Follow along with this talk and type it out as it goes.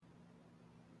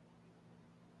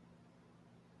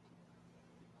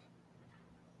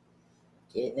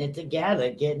Getting it together,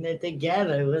 getting it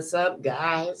together. What's up,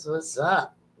 guys? What's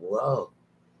up? Whoa.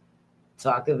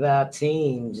 Talk about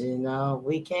teams,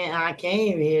 I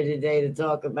came here today to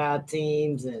talk about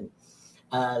teams and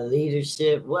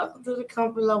leadership. Welcome to the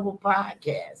Comfort Level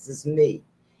Podcast. It's me,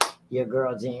 your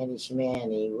girl Janny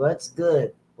Schmanny. What's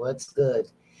good? What's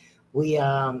good? We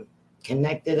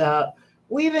connected up.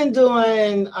 We've been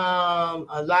doing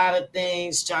a lot of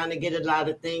things, trying to get a lot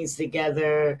of things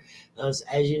together.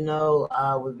 As you know,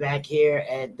 we're back here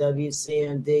at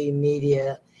WCMD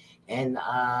Media, and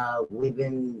we've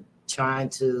been trying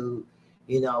to,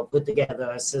 put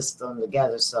together a system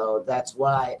together. So that's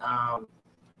why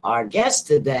our guest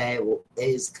today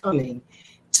is coming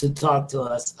to talk to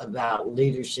us about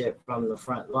leadership from the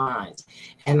front lines.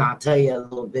 And I'll tell you a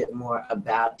little bit more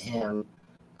about him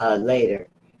later.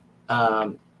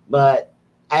 But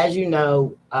as you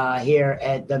know, here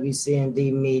at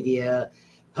WCND Media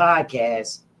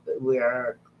Podcast,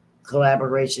 we're a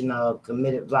collaboration of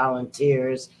committed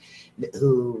volunteers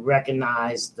who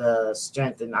recognize the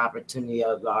strength and opportunity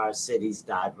of our city's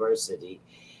diversity.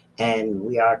 And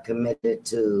we are committed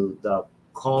to the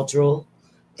cultural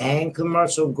and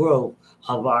commercial growth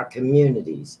of our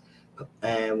communities.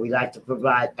 And we like to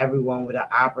provide everyone with an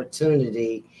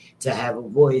opportunity to have a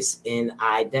voice in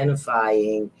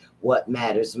identifying what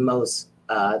matters most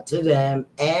to them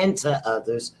and to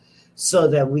others so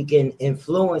that we can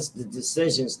influence the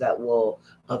decisions that will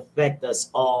affect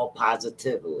us all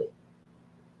positively.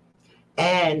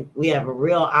 And we have a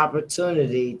real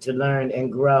opportunity to learn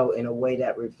and grow in a way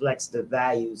that reflects the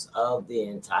values of the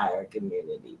entire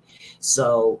community.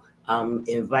 So I'm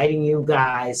inviting you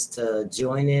guys to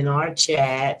join in our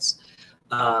chats,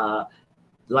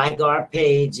 like our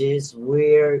pages.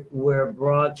 We're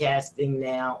broadcasting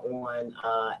now on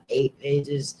 8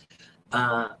 pages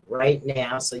right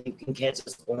now, so you can catch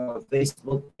us on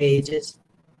Facebook pages.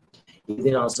 You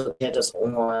can also catch us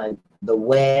on the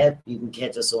web. You can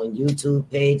catch us on YouTube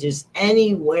pages,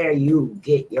 anywhere you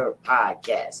get your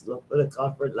podcast. Look for the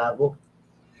Comfort Level,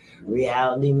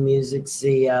 Reality Music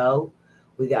CO.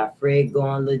 We got Fred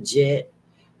Gone Legit,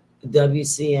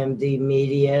 WCMD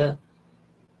Media.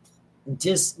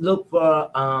 Just look for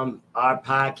our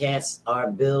podcast, our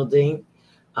building.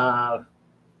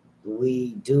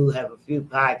 We do have a few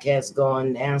podcasts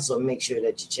going now, so make sure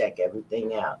that you check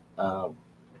everything out.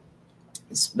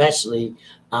 Especially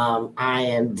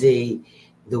IMD,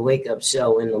 the Wake Up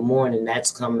Show in the morning. That's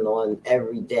coming on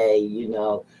every day,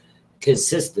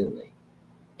 consistently.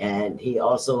 And he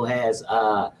also has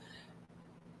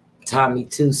Tommy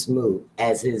Too Smooth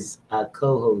as his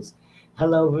co-host.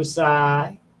 Hello,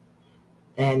 Versailles.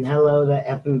 And hello to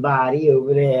effing body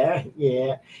over there.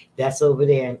 Yeah, that's over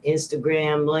there in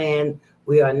Instagram land.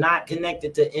 We are not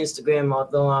connected to Instagram,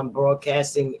 although I'm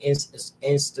broadcasting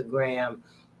Instagram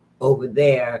over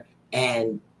there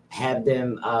and have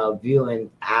them viewing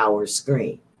our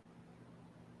screen,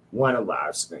 one of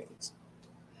our screens.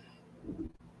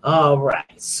 All right,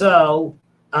 so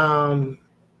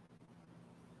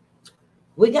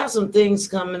we got some things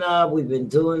coming up. We've been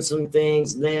doing some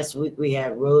things. Last week we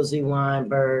had Rosie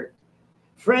Weinberg.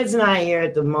 Fred's not here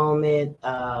at the moment.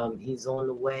 He's on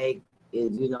the way.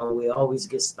 We always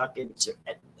get stuck in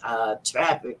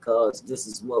traffic because this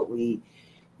is what we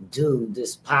do,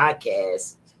 this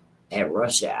podcast at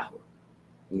rush hour.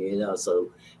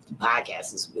 So the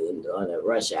podcast has been done at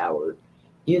rush hour.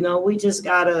 We just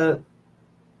gotta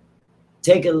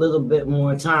take a little bit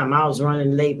more time. I was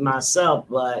running late myself,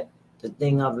 but the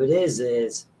thing of it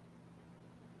is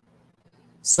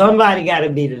somebody got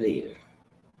to be the leader.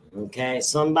 Okay,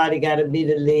 somebody got to be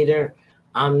the leader.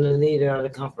 I'm the leader of the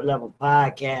Comfort Level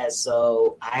Podcast,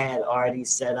 so I had already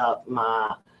set up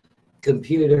my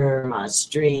computer, my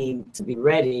stream to be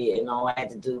ready, and all I had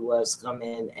to do was come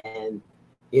in and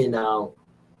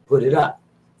put it up.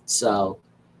 So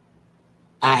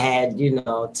I had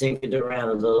tinkered around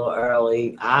a little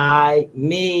early.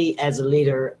 Me as a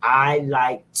leader, I'm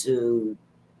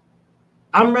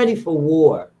ready for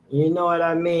war. You know what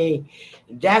I mean?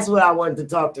 That's what I wanted to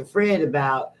talk to Fred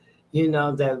about,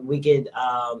 that we could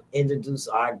introduce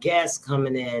our guests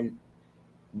coming in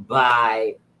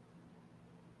by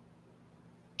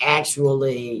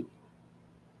actually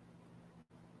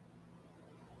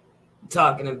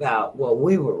talking about what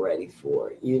we were ready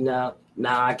for, Now,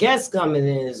 our guest coming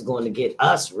in is going to get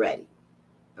us ready,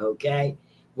 okay?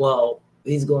 Well,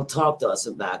 he's going to talk to us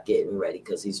about getting ready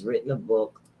because he's written a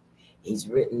book. He's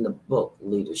written the book,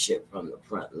 Leadership from the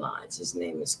Front Lines. His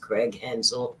name is Craig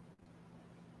Hensel,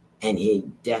 and he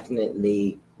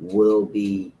definitely will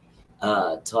be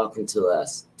talking to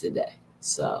us today.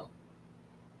 So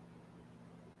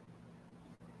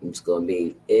It's gonna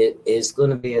be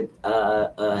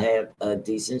have a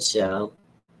decent show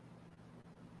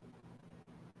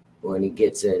when he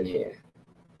gets in here.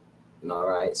 All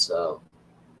right, so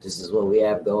this is what we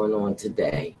have going on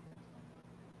today.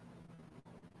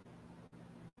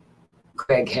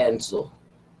 Craig Hensel,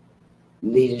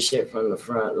 leadership from the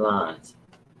front lines.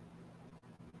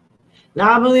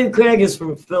 Now, I believe Craig is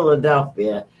from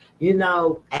Philadelphia. You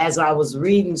know, as I was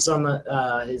reading some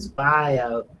of his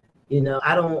bio, you know,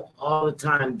 I don't all the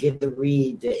time get to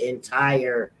read the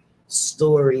entire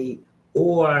story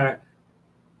or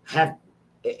have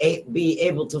be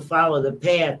able to follow the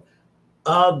path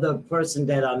of the person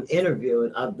that I'm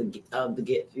interviewing, of the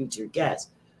get featured guest.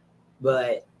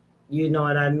 But you know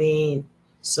what I mean?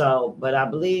 So, but I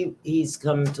believe he's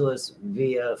coming to us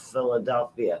via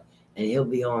Philadelphia, and he'll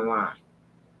be online.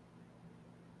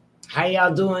 How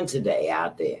y'all doing today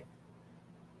out there?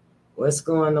 What's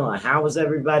going on? How was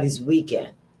everybody's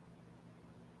weekend?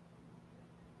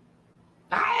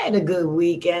 I had a good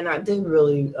weekend. I did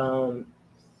really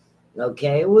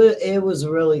okay. It was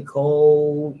really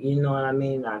cold, you know what I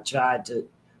mean? I tried to,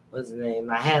 what's the name?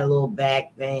 I had a little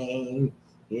back thing,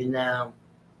 you know.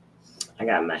 I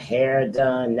got my hair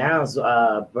done. Now it's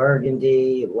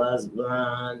burgundy. It was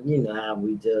blonde. You know how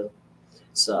we do.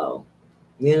 So,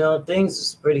 you know, things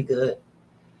is pretty good.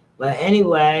 But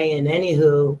anyway, and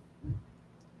anywho,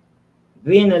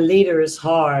 being a leader is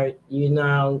hard, you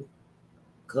know,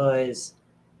 because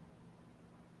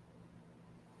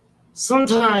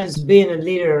sometimes being a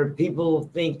leader, people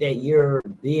think that you're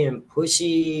being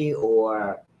pushy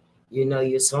or, you know,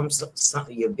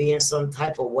 you're being some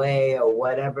type of way or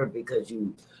whatever because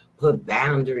you put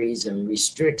boundaries and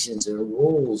restrictions and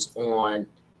rules on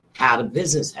how the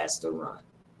business has to run.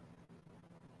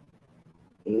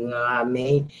 You know what I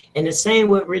mean? And the same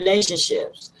with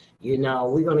relationships. You know,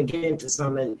 we're going to get into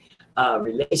some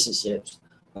relationships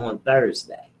on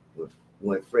Thursday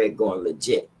with Fred going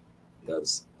legit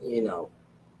because, you know,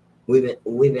 we've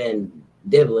been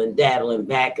dabbling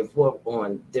back and forth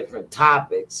on different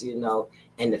topics, you know,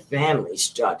 and the family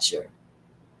structure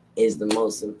is the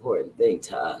most important thing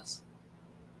to us.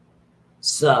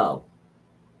 So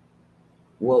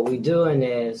what we're doing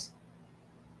is,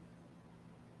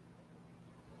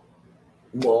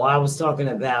 well, I was talking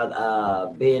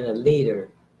about being a leader,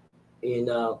 you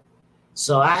know,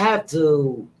 so I have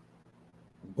to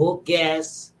book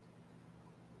guests.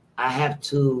 I have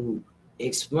to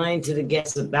explain to the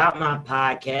guests about my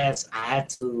podcast. I have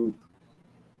to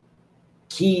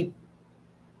keep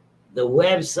the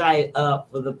website up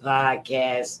for the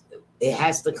podcast. It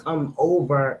has to come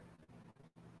over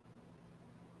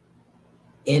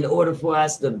in order for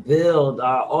us to build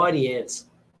our audience.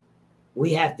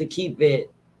 We have to keep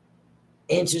it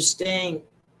interesting.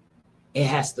 It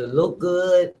has to look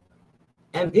good.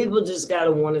 And people just got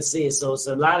to want to see it. So it's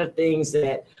a lot of things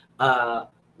that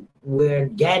we're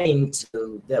getting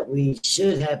to that we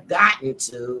should have gotten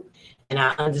to. And I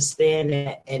understand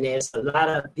that. And there's a lot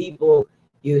of people,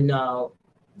 you know,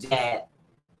 that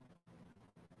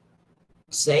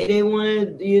say they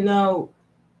want to, you know,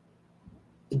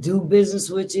 do business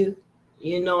with you.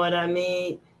 You know what I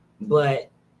mean? But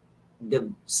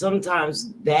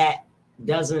sometimes that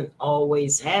doesn't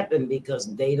always happen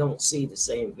because they don't see the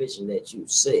same vision that you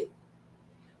see.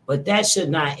 But that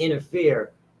should not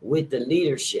interfere with the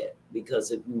leadership, because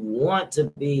if you want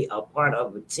to be a part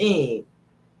of a team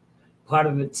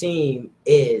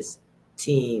is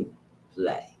team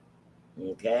play.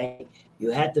 Okay?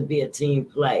 You have to be a team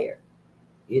player.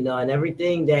 You know, and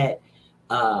everything that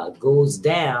goes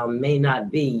down may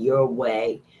not be your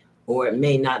way, or it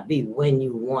may not be when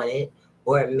you want it,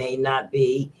 or it may not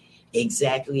be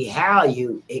exactly how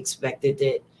you expected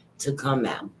it to come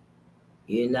out,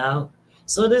 you know?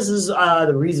 So this is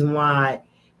the reason why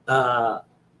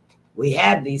we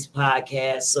have these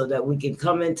podcasts, so that we can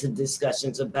come into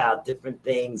discussions about different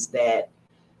things that,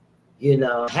 you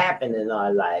know, happen in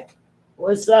our life.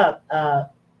 What's up?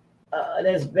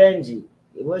 That's Benji.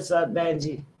 What's up,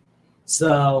 Benji?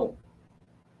 So,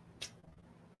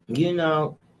 you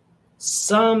know,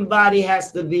 somebody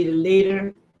has to be the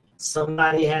leader.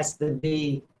 Somebody has to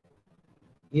be,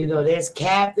 you know, there's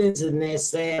captains and there's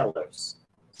sailors.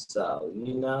 So,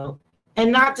 you know,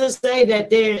 and not to say that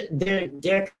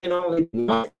there can only be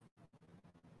one.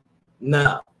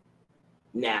 No.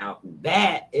 Now,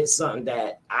 that is something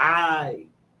that I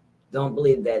don't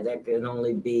believe that there can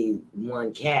only be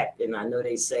one captain. I know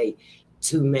they say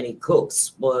too many cooks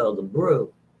spoil the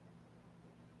brew.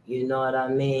 You know what I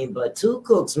mean? But two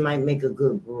cooks might make a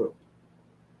good brew.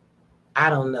 I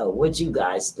don't know. What you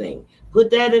guys think? Put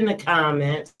that in the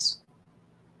comments.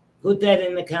 Put that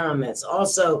in the comments.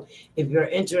 Also, if you're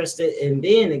interested in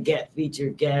being a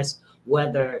featured guest,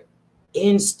 whether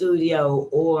in studio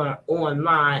or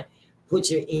online,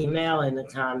 put your email in the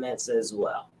comments as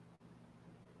well.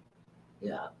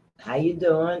 Yeah. How you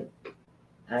doing?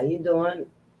 How you doing?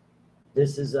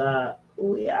 This is who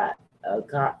we got? A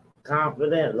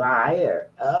confident liar.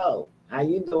 Oh, how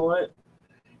you doing?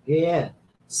 Yeah.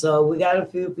 So we got a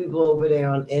few people over there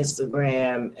on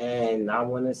Instagram, and I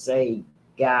want to say,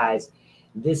 guys,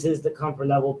 this is the Comfort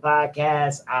Level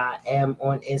Podcast. I am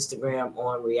on Instagram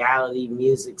on Reality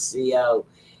Music CO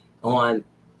on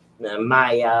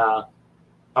my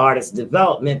artist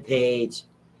development page.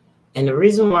 And the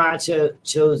reason why I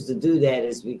chose to do that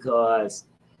is because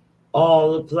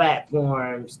all the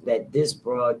platforms that this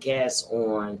broadcasts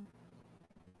on,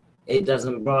 it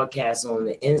doesn't broadcast on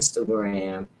the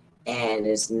Instagram, and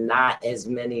it's not as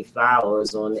many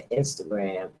followers on the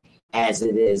Instagram as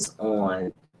it is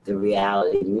on the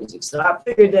Reality Music. So I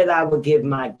figured that I would give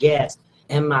my guests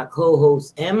and my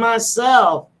co-hosts and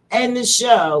myself and the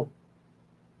show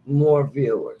more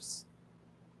viewers.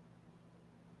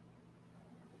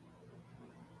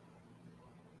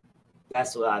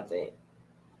 That's what I think.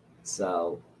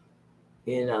 So,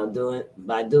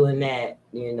 by doing that,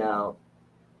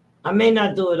 I may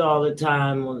not do it all the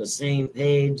time on the same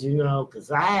page,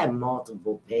 because I have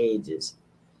multiple pages,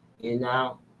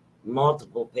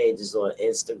 multiple pages on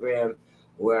Instagram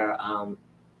where I'm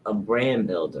a brand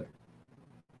builder,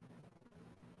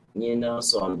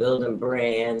 so I'm building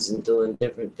brands and doing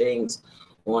different things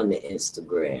on the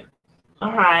Instagram.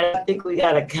 All right, I think we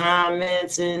got a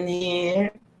comment in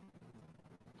here.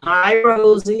 Hi,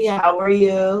 Rosie, how are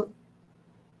you?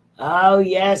 Oh,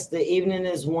 yes, the evening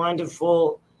is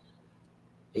wonderful.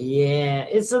 Yeah,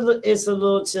 it's a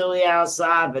little chilly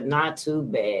outside, but not too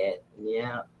bad.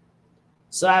 Yeah.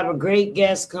 So I have a great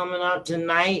guest coming up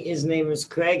tonight. His name is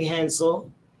Craig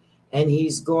Hensel, and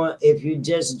he's going. If you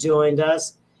just joined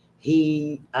us,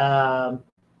 he wrote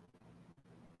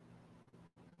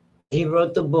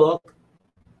the book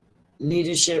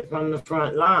Leadership from the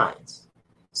Front Lines.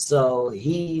 So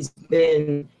he's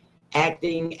been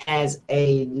acting as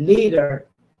a leader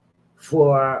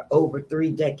for over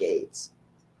 3 decades.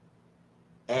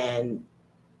 And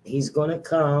he's going to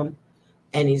come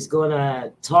and he's going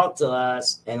to talk to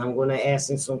us, and I'm going to ask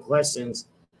him some questions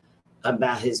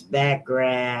about his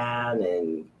background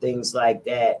and things like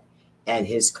that and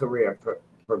his career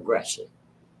progression.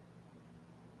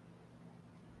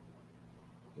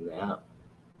 Yeah.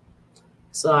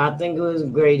 So I think it was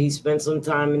great. He spent some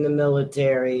time in the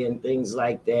military and things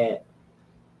like that.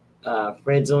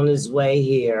 Fred's on his way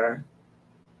here.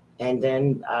 And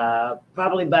then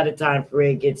probably by the time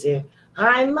Fred gets here,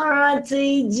 hi,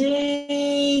 Monty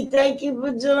G. Thank you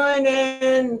for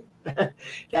joining.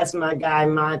 That's my guy,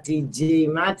 Monty G.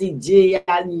 Monty G,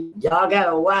 y'all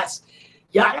gotta watch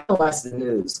the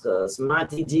news, because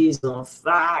Monty G's on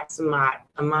Fox,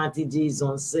 Monty G's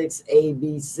on 6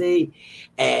 ABC.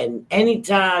 And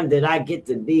anytime that I get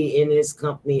to be in his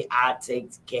company, I take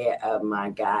care of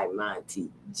my guy, Monty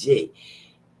G.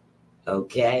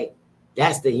 Okay?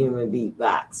 That's the human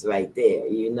beatbox right there.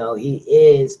 He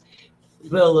is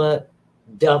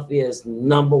Philadelphia's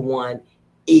 #1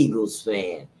 Eagles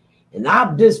fan. And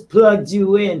I've just plugged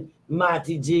you in,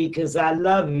 Monty G, because I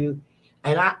love you.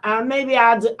 And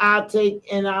I'll take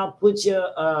and I'll put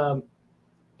your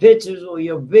pictures or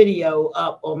your video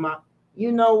up on my.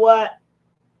 You know what,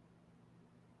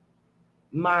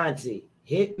 Monty,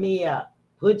 hit me up.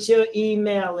 Put your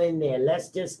email in there. Let's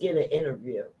just get an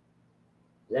interview.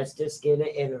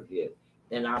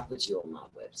 Then I'll put you on my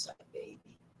website, baby.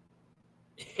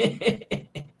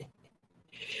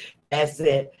 That's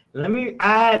it.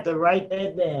 I had to write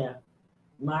that down.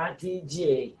 Monty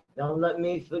G. Don't let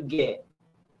me forget.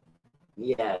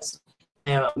 Yes.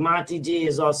 And Monty G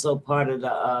is also part of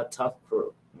the Tough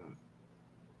Crew.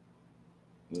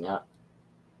 Yeah.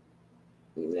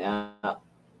 He's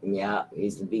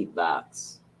the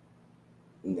beatbox.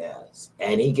 Yes.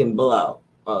 And he can blow.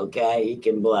 Okay, he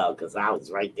can blow, because I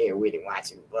was right there with him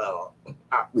watching blow.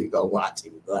 We go watch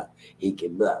him blow. He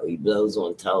can blow. He blows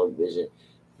on television.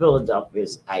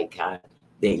 Philadelphia's icon.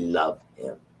 They love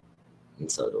him. And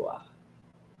so do I.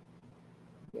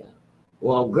 Yeah.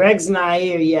 Well, Greg's not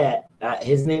here yet.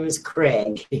 His name is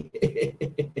Craig.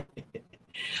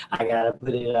 I gotta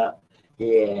put it up.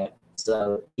 Yeah.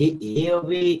 So he'll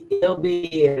be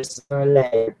here sooner or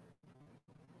later.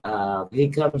 He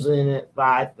comes in at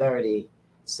 5:30.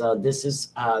 So this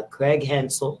is Craig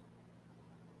Hensel,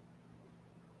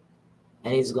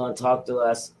 and he's going to talk to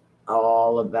us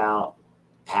all about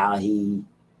how he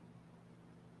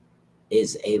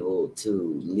is able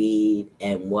to lead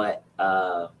and what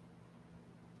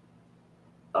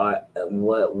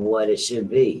it should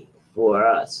be for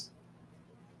us.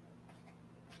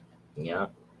 Yeah.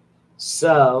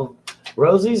 So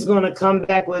Rosie's going to come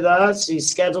back with us.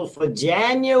 She's scheduled for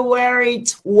January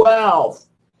 12th.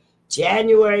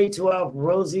 January 12th,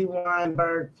 Rosie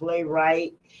Weinberg,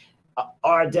 playwright,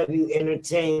 RW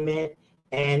Entertainment,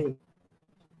 and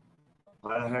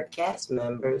one of her cast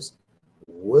members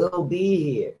will be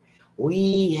here.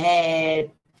 We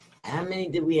had, how many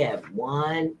did we have?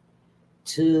 1,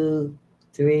 2,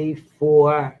 3,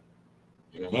 4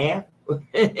 and a half.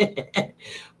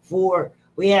 4.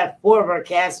 We have 4 of our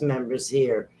cast members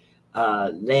here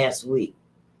last week.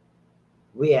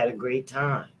 We had a great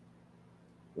time.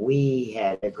 We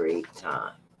had a great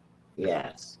time.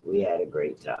 Yes, we had a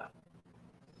great time.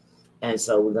 And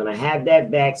so we're going to have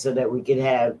that back so that we can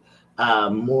have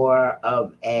more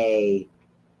of a,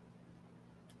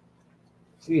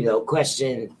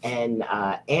 question and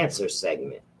answer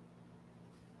segment.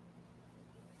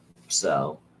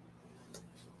 So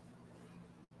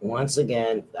once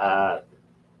again,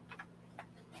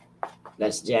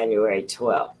 that's January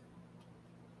 12th.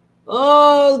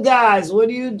 Oh, guys, what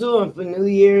are you doing for New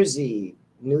Year's Eve?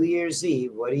 New Year's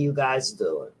Eve, what are you guys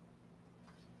doing?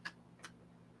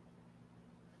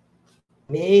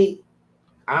 Me,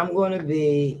 I'm going to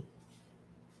be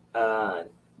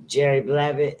Jerry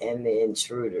Blavat and the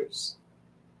Intruders.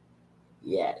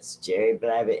 Yes, Jerry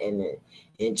Blavat and the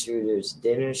Intruders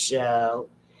dinner show.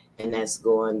 And that's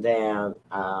going down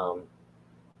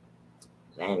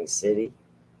Atlantic City.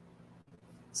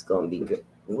 It's going to be good.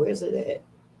 Where's it at?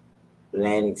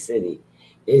 Atlantic City.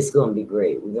 It's going to be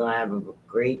great. We're going to have a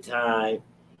great time.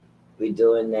 We're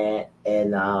doing that.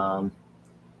 And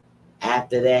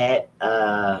after that,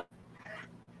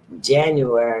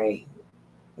 January,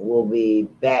 we'll be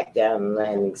back down in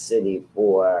Atlantic City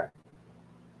for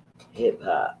hip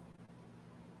hop.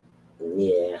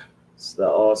 Yeah. It's the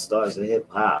All Stars of Hip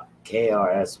Hop.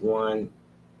 KRS-One.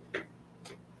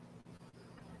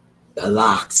 The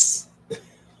Locks.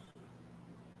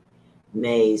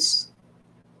 Mace.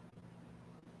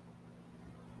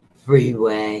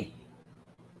 Freeway.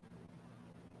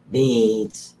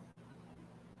 Beans.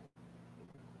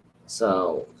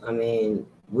 So, I mean,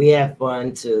 we have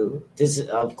fun too. This is,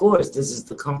 of course, this is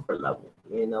the comfort level.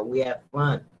 We have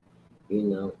fun.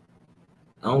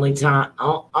 Only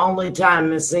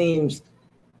time it seems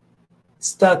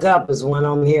stuck up is when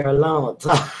I'm here alone,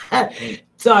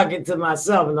 talking to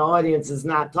myself, and the audience is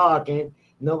not talking.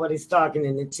 Nobody's talking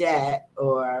in the chat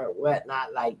or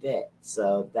whatnot like that.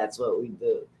 So that's what we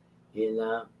do,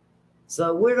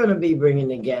 So we're going to be bringing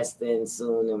the guest in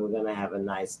soon, and we're going to have a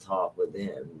nice talk with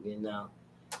him,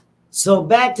 So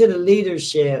back to the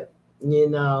leadership,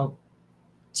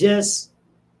 just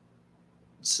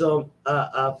some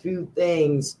a few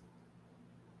things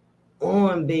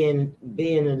on being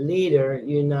a leader,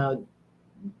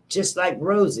 just like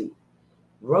Rosie.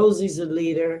 Rosie's a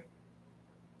leader.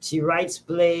 She writes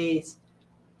plays.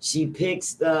 She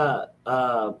picks the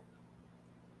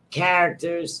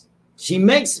characters. She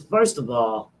makes, first of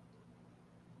all,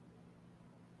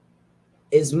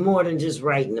 it's more than just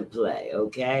writing a play,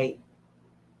 okay?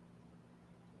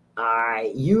 All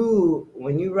right,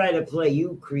 when you write a play,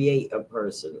 you create a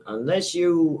person. Unless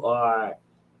you are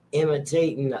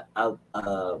imitating a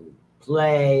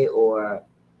play or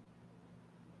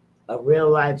a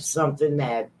real life something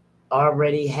that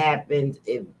already happened,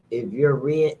 if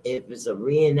it's a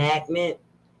reenactment,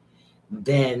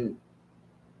 then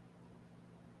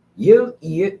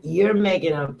you're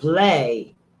making a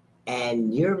play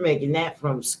and you're making that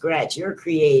from scratch. You're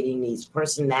creating these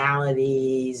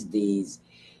personalities, these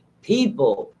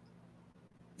people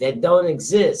that don't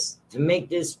exist to make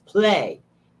this play,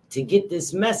 to get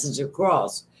this message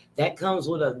across. That comes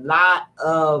with a lot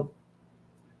of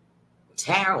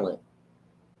talent,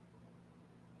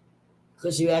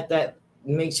 because you have to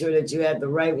make sure that you have the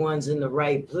right ones in the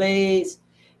right place,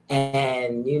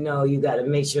 and you got to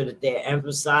make sure that they're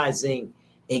emphasizing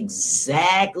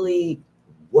exactly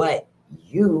what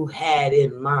you had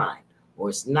in mind, or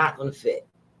it's not going to fit.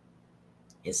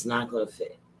 It's not going to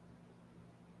fit.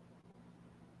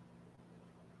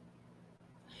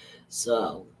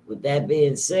 So with that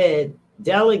being said,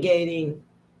 delegating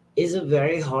is a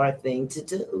very hard thing to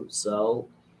do. So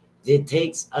it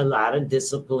takes a lot of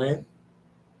discipline.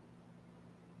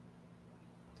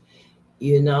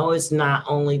 It's not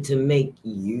only to make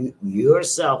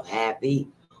yourself happy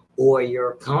or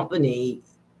your company.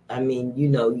 I mean,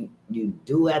 you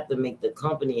do have to make the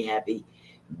company happy,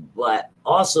 but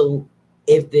also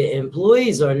if the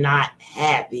employees are not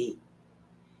happy,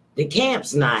 The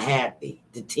camp's not happy.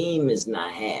 The team is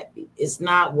not happy. It's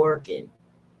not working.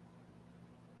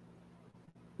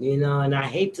 And I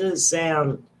hate to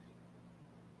sound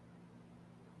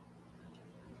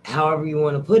however you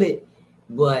want to put it,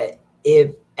 but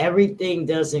if everything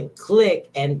doesn't click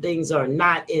and things are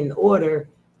not in order,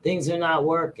 things are not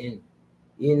working.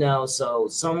 So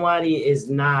somebody is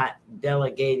not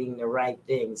delegating the right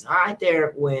things. Hi,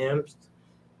 Derek Williams.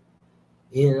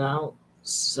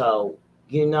 So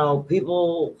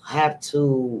people have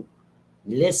to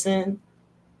listen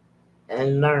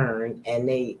and learn, and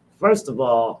they, first of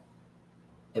all,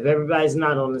 if everybody's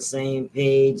not on the same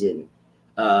page and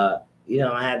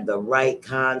have the right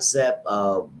concept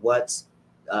of what's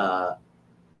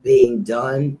being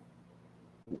done,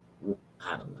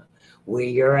 I don't know where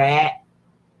you're at,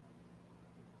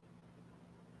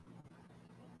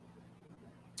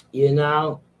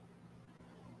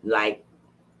 like,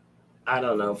 I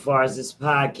don't know, as far as this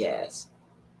podcast,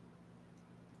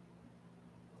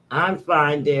 I'm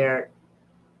fine, Derek.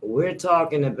 We're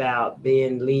talking about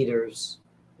being leaders.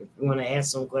 If you want to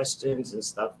ask some questions and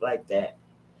stuff like that.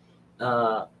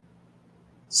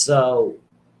 So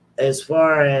as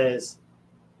far as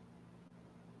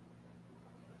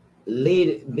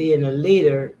being a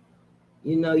leader,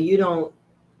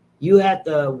 you have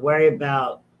to worry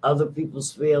about other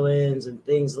people's feelings and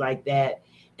things like that,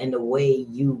 and the way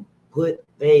you put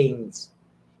things,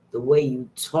 the way you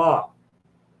talk.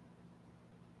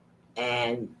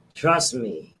 And trust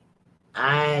me,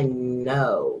 I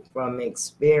know from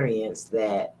experience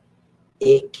that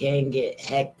it can get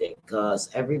hectic because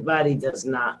everybody does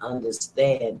not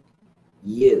understand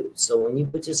you. So when you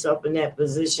put yourself in that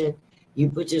position, you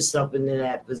put yourself into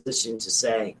that position to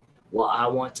say, well, I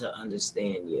want to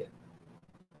understand you.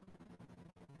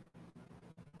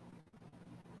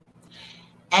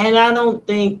 And I don't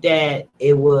think that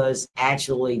it was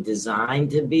actually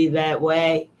designed to be that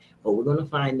way, but we're going to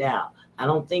find out. I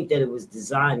don't think that it was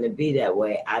designed to be that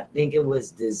way. I think it was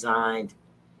designed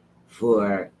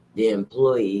for the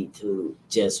employee to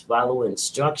just follow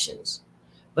instructions.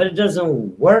 But it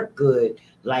doesn't work good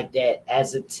like that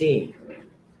as a team.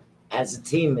 As a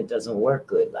team, it doesn't work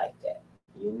good like that.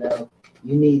 You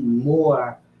need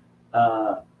more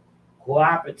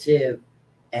cooperative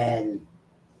and,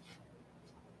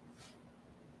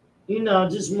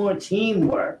 just more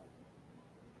teamwork.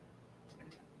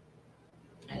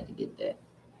 I had to get that.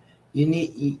 You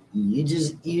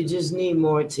just need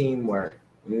more teamwork,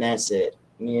 and that's it.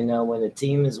 When a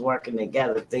team is working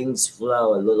together, things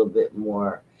flow a little bit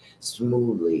more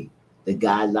smoothly. The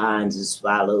guidelines is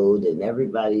followed, and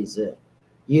everybody's and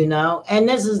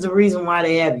this is the reason why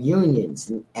they have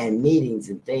unions and meetings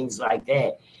and things like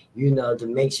that, to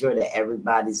make sure that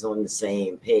everybody's on the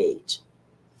same page.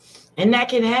 And that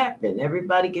can happen.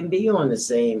 Everybody can be on the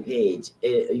same page.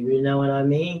 You know what I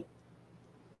mean?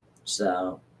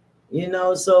 So,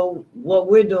 so what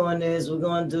we're doing is we're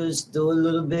going to do a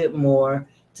little bit more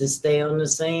to stay on the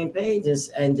same pages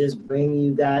and just bring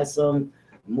you guys some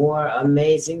more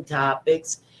amazing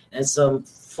topics and some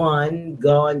fun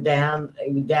going down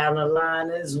the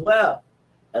line as well.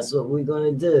 That's what we're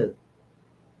going to do.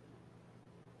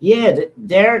 Yeah,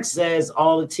 Derek says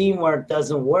all the teamwork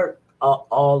doesn't work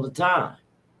all the time.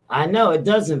 I know it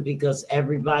doesn't, because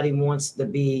everybody wants to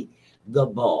be the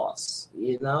boss,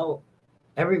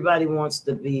 Everybody wants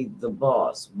to be the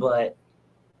boss. But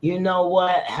you know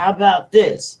what? How about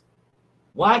this?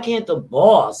 Why can't the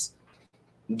boss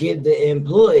give the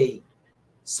employee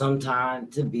some time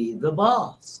to be the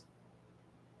boss?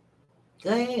 Go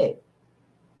ahead.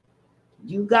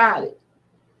 You got it.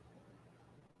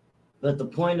 But the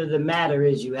point of the matter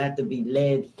is you have to be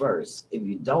led first. If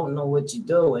you don't know what you're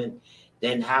doing,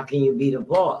 then how can you be the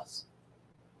boss?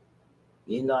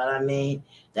 You know what I mean?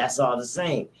 That's all the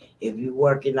same. If you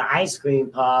work in the ice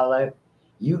cream parlor,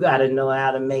 you got to know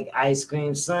how to make ice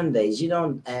cream sundaes.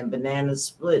 And banana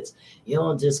splits. You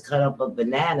don't just cut up a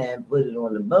banana and put it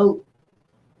on the boat.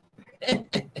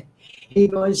 He's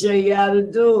going to show you how to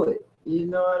do it. You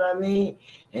know what I mean?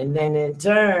 And then in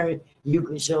turn, you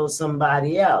can show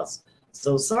somebody else.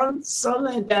 So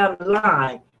somewhere down the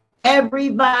line,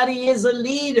 everybody is a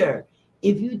leader.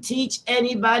 If you teach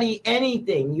anybody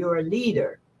anything, you're a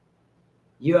leader.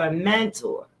 You're a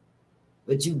mentor.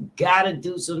 But you got to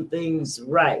do some things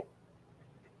right.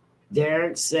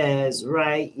 Derek says,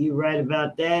 right, you're right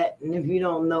about that. And if you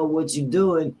don't know what you're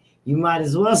doing, you might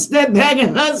as well step back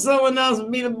and let someone else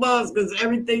be the boss, because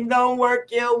everything don't work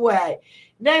your way.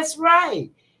 That's right.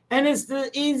 And it's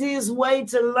the easiest way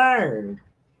to learn.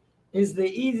 It's the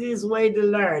easiest way to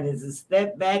learn is to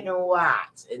step back and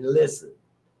watch and listen.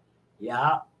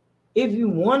 Yeah. if you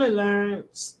want to learn,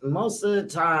 most of the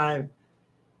time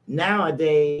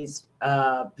nowadays,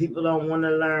 people don't want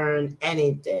to learn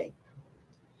anything.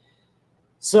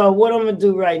 So what I'm gonna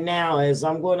do right now is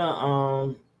I'm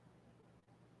gonna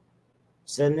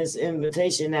send this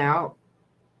invitation out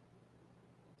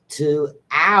to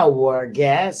our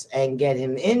guest and get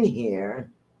him in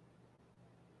here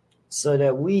so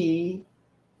that we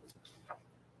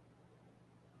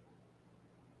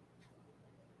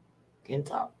can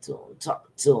talk to him,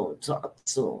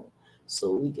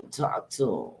 so we can talk to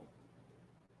him.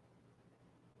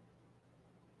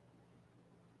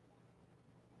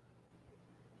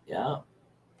 Yeah,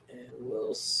 and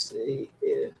we'll see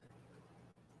if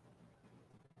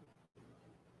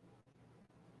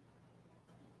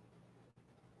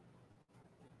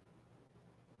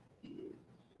he's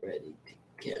ready to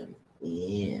come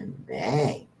in.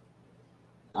 Bang.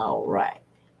 All right.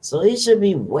 So he should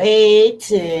be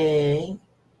waiting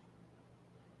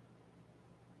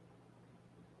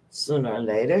sooner or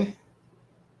later.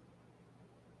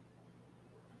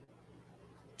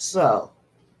 So,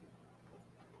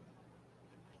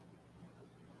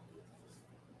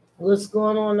 what's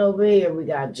going on over here? We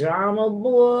got Drama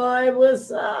Boy.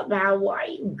 What's up? How are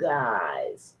you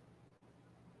guys?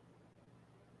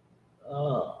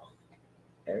 Oh,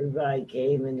 everybody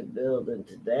came in the building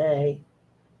today.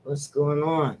 What's going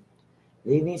on?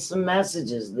 Leave me some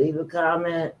messages. Leave a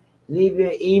comment. Leave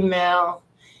your email.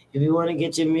 If you want to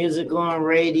get your music on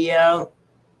radio,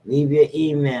 leave your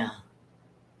email.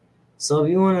 So if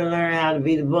you want to learn how to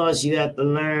be the boss, you have to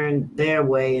learn their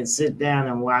way and sit down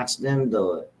and watch them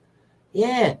do it.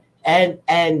 Yeah. And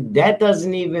that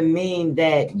doesn't even mean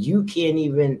that you can't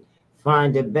even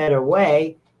find a better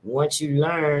way once you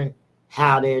learn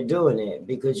how they're doing it,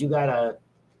 because you gotta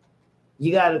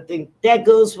think that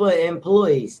goes for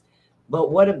employees.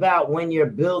 But what about when you're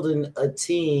building a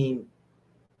team,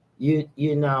 you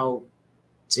know,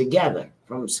 together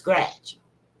from scratch?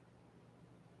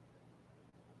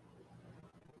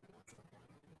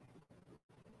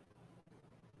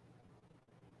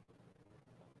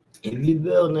 If you're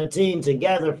building a team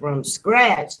together from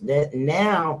scratch, that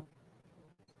now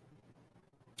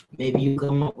maybe you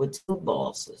come up with two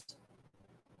bosses.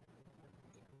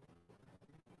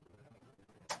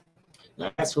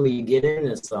 Now that's where you get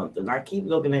into something. I keep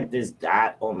looking at this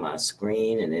dot on my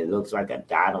screen and it looks like a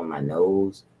dot on my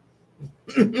nose.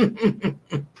 It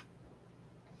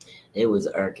was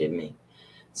irking me.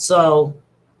 So,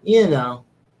 you know,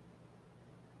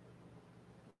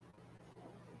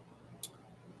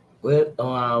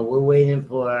 we're waiting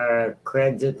for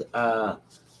Craig to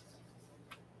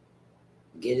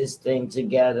get his thing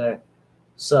together.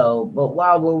 So, but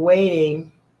while we're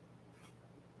waiting,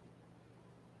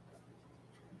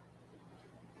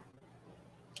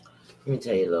 let me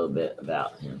tell you a little bit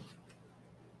about him.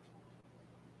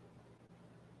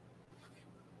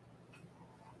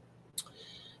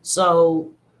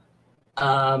 So,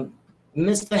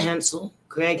 Mr. Hensel,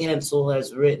 Craig Hensel,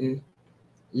 has written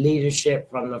Leadership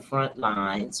from the Front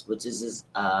Lines, which is his,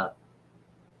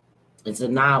 it's a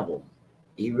novel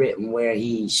he written where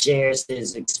he shares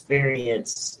his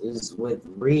experiences with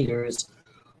readers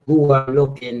who are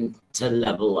looking to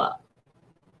level up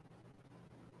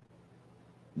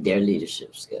their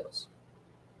leadership skills.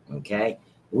 Okay,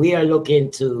 we are looking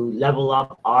to level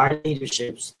up our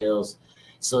leadership skills.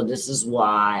 So this is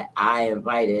why I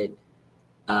invited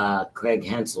Craig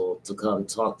Hensel to come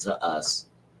talk to us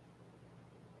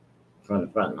from the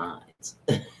front lines.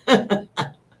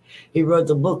 He wrote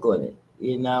the book on it,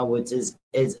 you know, which is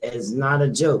not a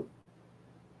joke.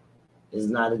 It's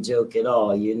not a joke at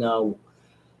all. You know,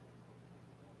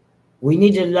 we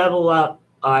need to level up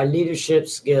our leadership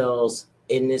skills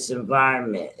in this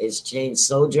environment. It's changed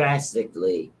so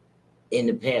drastically in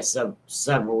the past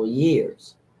several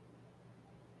years.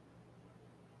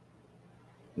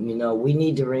 You know, we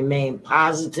need to remain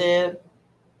positive.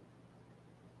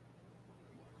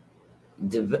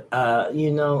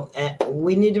 You know,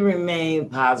 we need to remain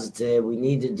positive. We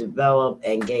need to develop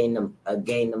and gain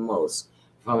the most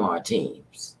from our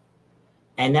teams,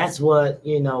 and that's what,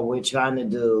 you know, we're trying to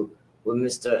do with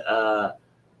Mr.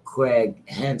 Craig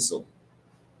Hensel.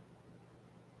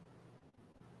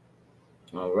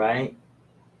 All right.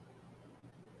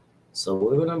 So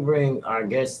we're gonna bring our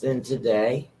guest in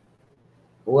today.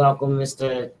 Welcome,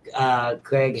 Mr.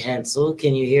 Craig Hensel.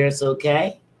 Can you hear us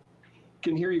okay?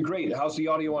 Can hear you great. How's the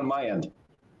audio on my end?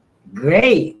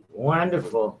 Great.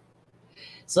 Wonderful.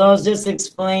 So I was just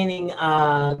explaining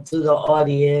to the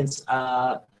audience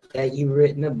that you've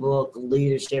written a book,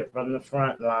 Leadership from the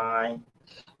Front Line,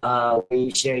 where you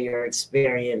share your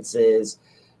experiences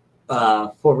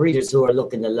for readers who are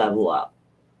looking to level up.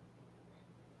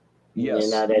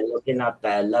 Yes. They're looking up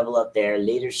level up their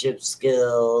leadership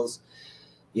skills.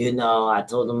 I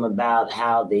told them about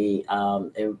how the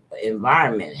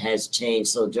environment has changed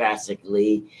so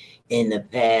drastically in the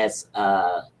past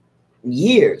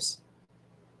years.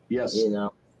 Yes.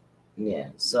 Yeah.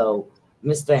 So,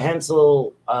 Mr.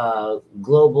 Hensel,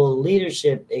 global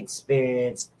leadership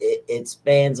experience, it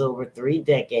spans over 3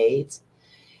 decades,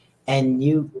 and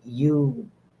you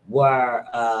were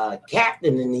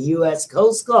captain in the U.S.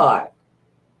 Coast Guard.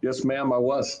 Yes, ma'am, I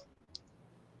was.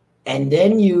 And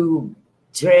then you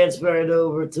transferred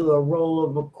over to a role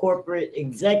of a corporate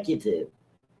executive.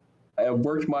 I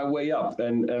worked my way up,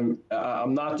 and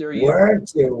I'm not there yet.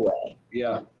 Worked your way.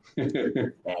 Yeah.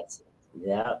 That's it.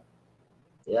 Yeah.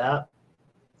 Yeah.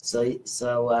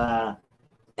 So,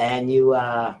 and you,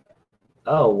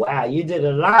 oh, wow, you did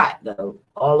a lot, though,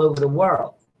 all over the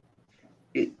world.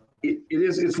 It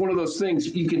is. It's one of those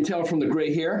things you can tell from the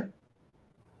gray hair,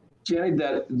 Jenny,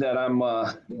 that I'm,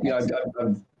 Yes.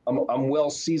 I'm well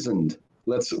seasoned.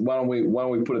 Why don't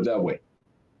we put it that way?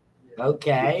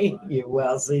 Okay, you're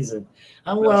well seasoned.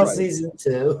 I'm That's well right. seasoned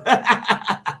too.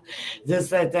 Just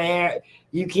that the hair,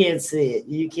 you can't see it.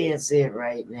 You can't see it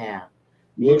right now.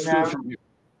 Looks good from you.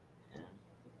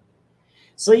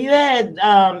 So you had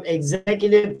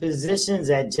executive positions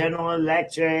at General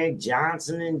Electric,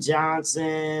 Johnson and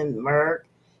Johnson, Merck,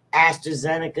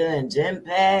 AstraZeneca, and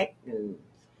Genpact, and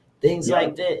things Yeah.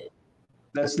 like that.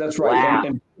 That's right. Wow.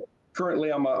 And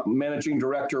currently, I'm a managing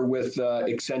director with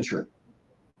Accenture.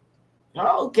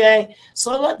 Okay,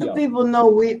 so let the Yeah. people know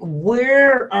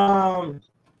we're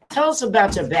tell us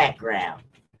about your background.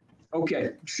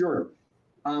 Okay, sure.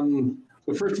 Well,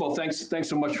 first of all, thanks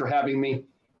so much for having me.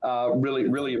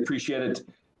 Really appreciate it.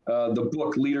 The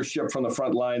book Leadership from the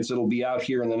Front Lines, it'll be out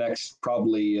here in the next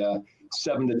probably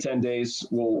 7 to 10 days.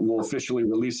 We'll officially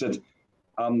release it.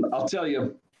 I'll tell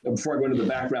you before I go into the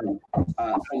background,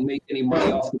 I don't make any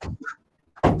money off the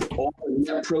book. All the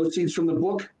net proceeds from the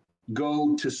book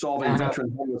go to solving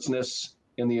veteran homelessness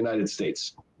in the United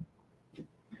States.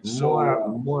 So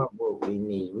More of what we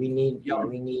need. We need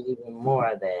even more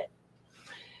of that.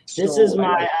 This so is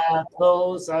my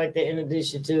close. I like to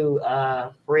introduce you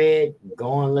to Fred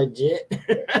Going Legit.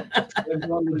 Fred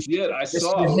Going Legit. I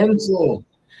saw. Mr. Hensel.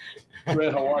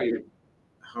 Fred, how are you?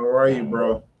 How are you,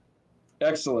 bro?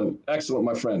 Excellent,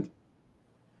 my friend.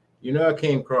 I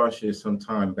came across you some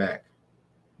time back.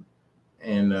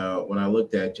 And when I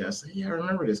looked at you, I said, yeah, I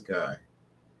remember this guy.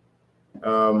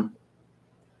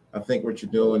 I think what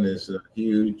you're doing is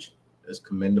huge, is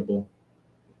commendable,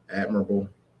 admirable,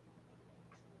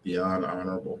 beyond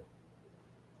honorable.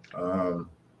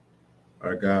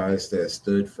 Our guys that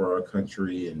stood for our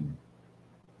country and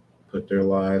put their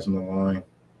lives on the line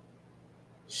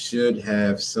should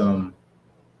have some,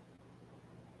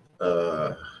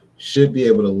 should be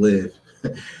able to live,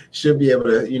 should be able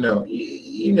to, you know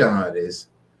how it is.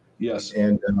 Yes.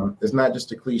 And it's not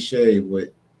just a cliche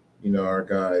with, our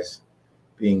guys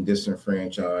being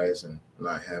disenfranchised and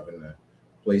not having a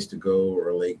place to go or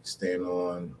a leg to stand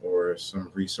on or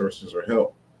some resources or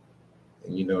help.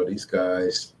 And these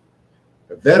guys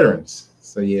are veterans.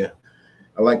 So yeah,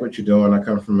 I like what you're doing. I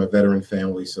come from a veteran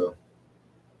family, so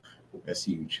that's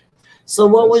huge. So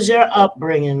what was your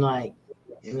upbringing like?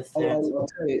 I'll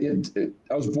tell you,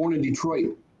 I was born in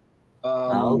Detroit.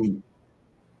 Born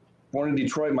in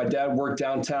Detroit. My dad worked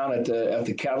downtown at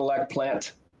the Cadillac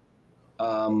plant.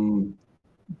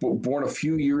 Born a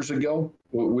few years ago.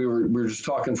 We were just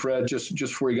talking, Fred, just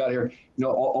before you got here.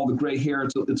 All the gray hair.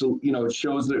 It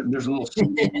shows that there's a little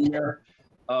something in there.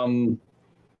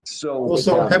 So. Well,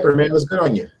 salt and pepper, man. What's good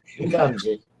on you?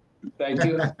 Thank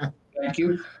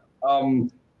you.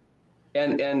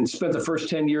 And spent the first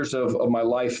 10 years of my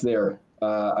life there.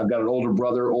 I've got an older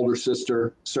brother, older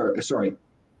sister. Sorry,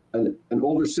 an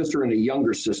older sister and a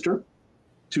younger sister,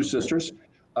 2 sisters.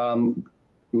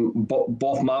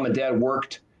 Both mom and dad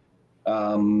worked,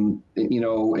 and we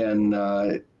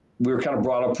were kind of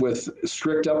brought up with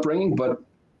strict upbringing, but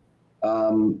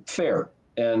fair.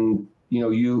 And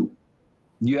you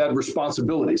had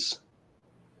responsibilities,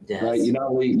 Yes. right? Not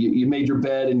only you made your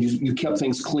bed and you kept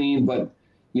things clean, but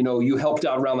you helped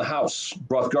out around the house,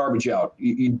 brought garbage out.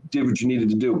 You did what you needed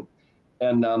to do,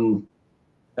 and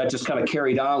that just kind of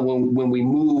carried on when we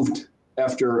moved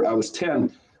after I was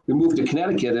 10. We moved to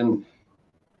Connecticut and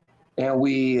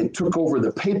we took over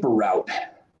the paper route,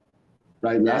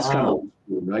 right? And that's kind of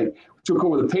right. We took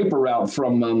over the paper route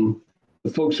from the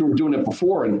folks who were doing it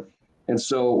before, and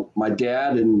so my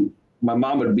dad and my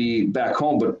mom would be back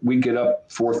home, but we'd get up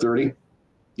 4:30,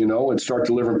 and start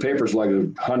delivering papers like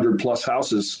 100+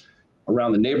 houses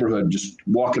around the neighborhood, just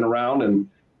walking around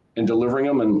and delivering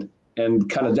them, and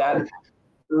kind of that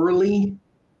early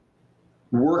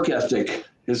work ethic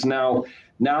is now,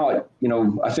 I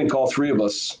think all three of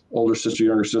us, older sister,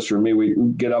 younger sister, and me, we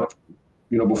get up,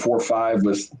 before 5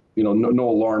 with, no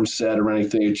alarm set or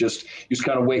anything. You just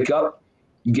kind of wake up,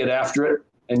 you get after it,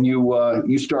 and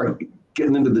you start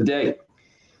getting into the day.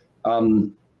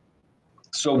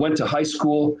 So went to high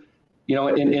school,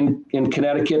 in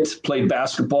Connecticut, played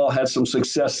basketball, had some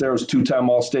success there. I was 2-time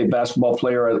All-State basketball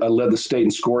player. I led the state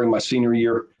in scoring my senior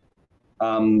year.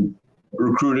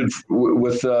 Recruited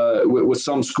with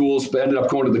some schools, but ended up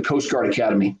going to the Coast Guard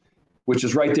Academy, which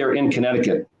is right there in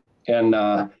Connecticut.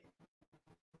 And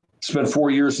spent 4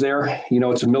 years there.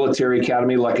 It's a military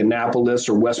academy like Annapolis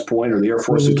or West Point or the Air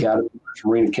Force Academy,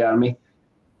 Marine Academy.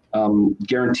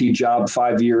 Guaranteed job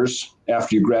 5 years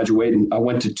after you graduate. And I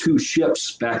went to 2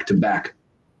 ships back to back.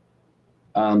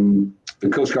 The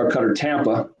Coast Guard cutter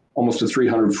Tampa, almost a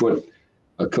 300-foot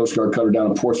Coast Guard cutter down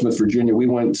in Portsmouth, Virginia. We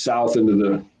went south into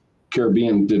the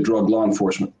Caribbean, did drug law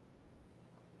enforcement.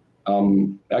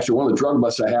 Actually, one of the drug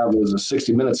busts I have was a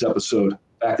 60 Minutes episode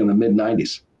back in the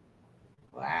mid-90s.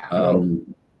 Wow.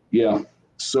 Yeah.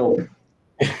 So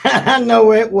I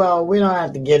know it. Well, we don't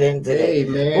have to get into Hey, it.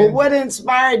 man. Well, what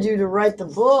inspired you to write the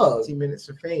book? 60 Minutes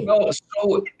of Fame. well,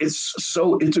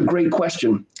 it's a great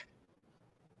question.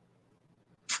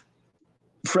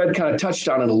 Fred kind of touched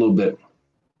on it a little bit.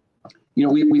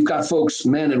 We've got folks,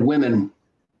 men and women,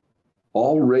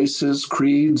 all races,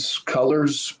 creeds,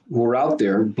 colors, who are out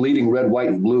there bleeding red, white,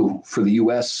 and blue for the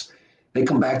U.S. They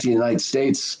come back to the United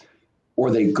States, or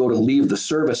they go to leave the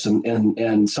service,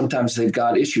 and sometimes they've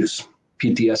got issues,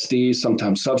 PTSD,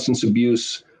 sometimes substance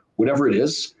abuse, whatever it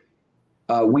is.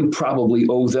 We probably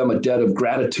owe them a debt of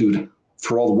gratitude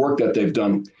for all the work that they've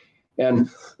done. And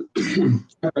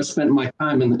I spent my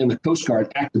time in the Coast Guard,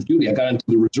 active duty. I got into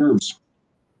the reserves.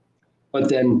 But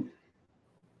then,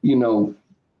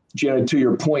 Janet, to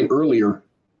your point earlier,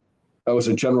 I was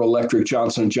at General Electric,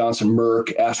 Johnson & Johnson,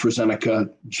 Merck,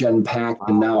 AstraZeneca, Genpact,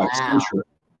 and now Accenture.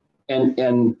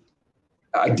 And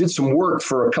I did some work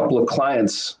for a couple of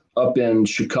clients up in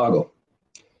Chicago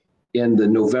in the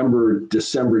November,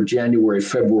 December, January,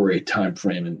 February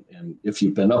timeframe. And if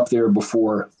you've been up there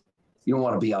before, you don't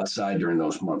want to be outside during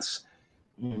those months.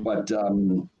 But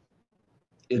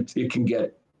it can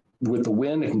get, with the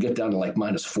wind, it can get down to like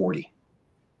 -40.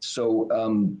 So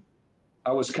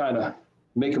I was kind of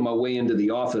making my way into the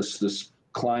office, this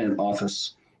client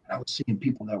office, and I was seeing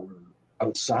people that were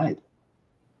outside.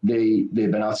 They've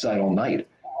been outside all night.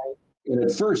 And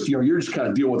at first, you're just kind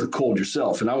of dealing with the cold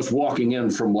yourself. And I was walking in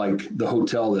from like the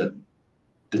hotel that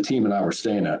the team and I were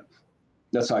staying at.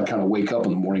 That's how I kind of wake up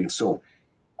in the morning. And so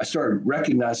I started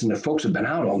recognizing that folks have been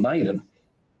out all night. And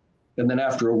then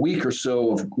after a week or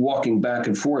so of walking back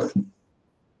and forth,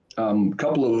 a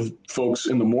couple of folks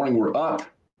in the morning were up.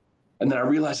 And then I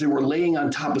realized they were laying on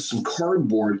top of some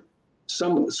cardboard,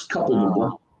 a couple of them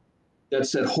were, that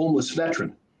said homeless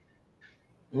veteran.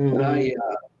 And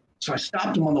so I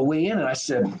stopped them on the way in and I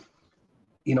said,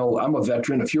 I'm a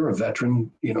veteran. If you're a veteran,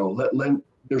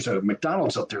 there's a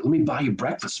McDonald's up there. Let me buy you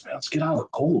breakfast, man. Let's get out of the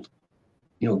cold.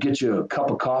 Get you a cup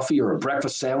of coffee or a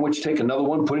breakfast sandwich, take another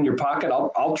one, put it in your pocket.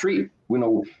 I'll treat. What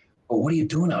are you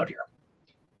doing out here?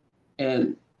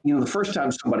 And, the first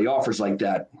time somebody offers like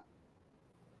that,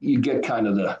 you get kind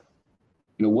of the,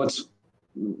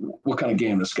 what kind of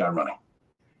game this guy running?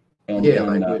 And,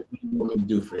 what do you want me to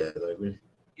do for that?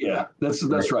 Yeah, that's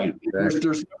right. Exactly.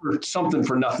 There's never something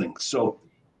for nothing. So,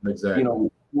 Exactly.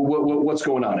 What's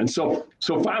going on? And so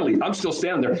finally, I'm still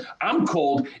standing there. I'm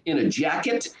cold in a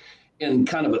jacket and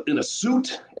kind of in a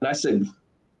suit. And I said,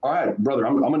 all right, brother,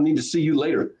 I'm going to need to see you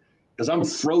later because I'm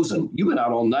frozen. You've been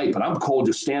out all night, but I'm cold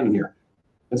just standing here.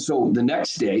 And so the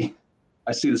next day,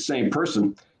 I see the same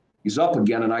person. He's up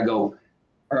again, and I go,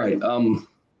 all right,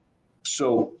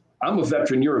 so I'm a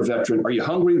veteran. You're a veteran. Are you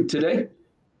hungry today?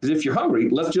 Because if you're hungry,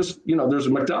 let's just, there's a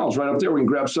McDonald's right up there. We can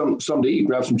grab some to eat,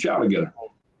 grab some chow together.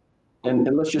 And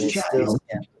let's just chat.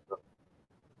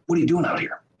 What are you doing out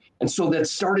here? And so that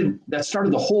started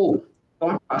the whole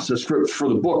thought process for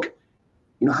the book.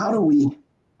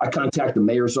 I contact the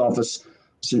mayor's office.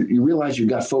 So you realize you've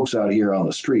got folks out here on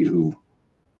the street who've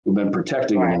been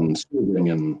protecting and serving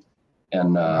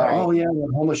and oh yeah,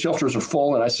 the homeless shelters are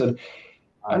full. And I said,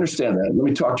 I understand that. Let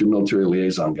me talk to your military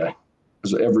liaison guy.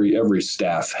 Because every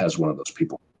staff has one of those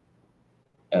people.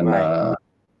 And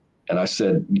and I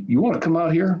said, you want to come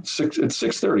out here at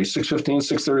 6:30, 6:15,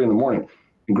 6:30 in the morning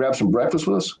and grab some breakfast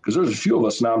with us? Because there's a few of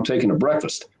us now I'm taking a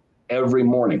breakfast every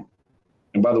morning.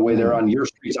 And by the way, they're on your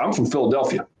streets. I'm from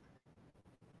Philadelphia.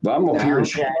 But I'm up here in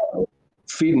Chicago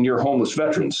feeding your homeless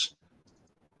veterans.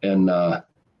 And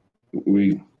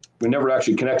we never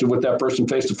actually connected with that person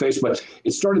face to face, but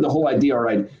it started the whole idea. All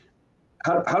right,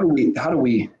 how do we?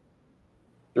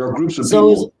 There are groups of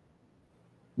people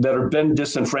that have been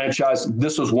disenfranchised.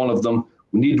 This was one of them.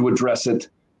 We need to address it.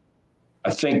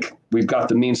 I think we've got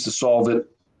the means to solve it.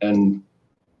 And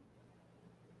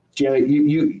Janet,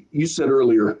 you said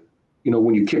earlier,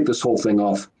 when you kick this whole thing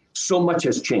off, so much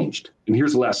has changed. And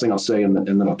here's the last thing I'll say, and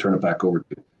then I'll turn it back over to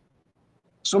you.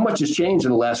 So much has changed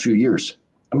in the last few years.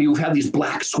 I mean, we've had these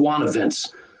black swan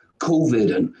events,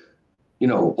 COVID, and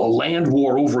a land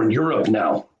war over in Europe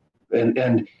now,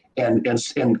 and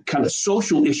kind of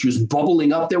social issues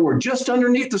bubbling up that were just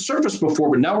underneath the surface before,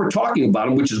 but now we're talking about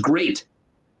them, which is great.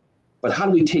 But how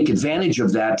do we take advantage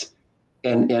of that?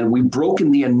 And we've broken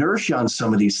the inertia on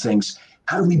some of these things.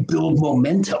 How do we build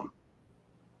momentum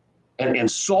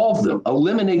and solve them,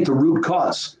 eliminate the root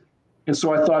cause? And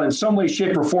so I thought in some way,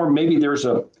 shape, or form, maybe there's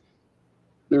an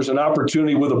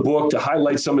opportunity with a book to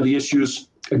highlight some of the issues.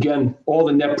 Again, all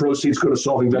the net proceeds go to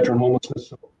solving veteran homelessness.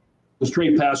 So the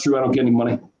straight pass through, I don't get any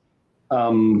money.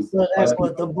 So that's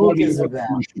what the book is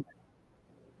about.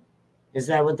 Is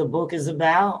that what the book is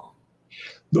about?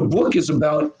 The book is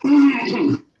about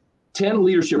 10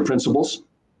 leadership principles.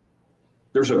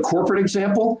 There's a corporate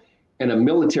example and a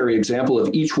military example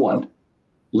of each one.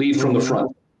 Lead from the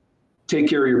front. Take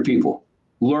care of your people.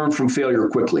 Learn from failure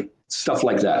quickly. Stuff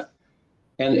like that.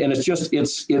 And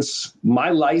it's my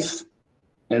life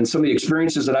and some of the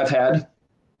experiences that I've had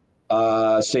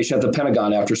stationed at the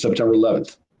Pentagon after September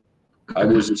 11th. I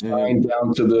was assigned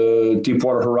down to the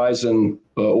Deepwater Horizon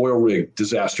oil rig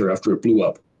disaster after it blew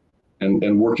up,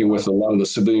 and working with a lot of the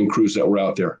civilian crews that were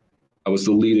out there. I was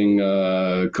the leading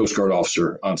Coast Guard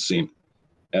officer on scene,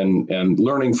 and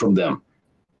learning from them.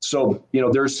 So,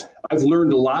 I've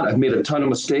learned a lot. I've made a ton of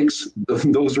mistakes.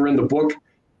 Those are in the book.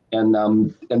 And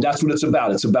that's what it's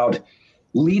about. It's about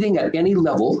leading at any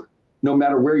level, no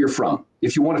matter where you're from.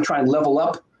 If you want to try and level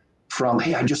up from,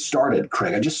 hey, I just started,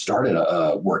 Craig. I just started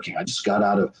working. I just got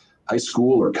out of high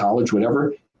school or college,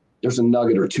 whatever. There's a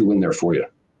nugget or two in there for you.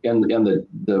 And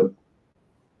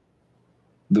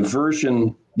the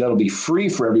version that'll be free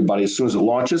for everybody as soon as it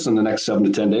launches in the next 7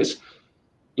 to 10 days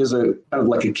is a kind of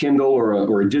like a Kindle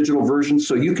or a digital version.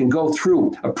 So you can go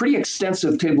through a pretty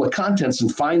extensive table of contents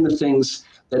and find the things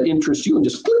that interest you and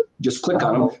just click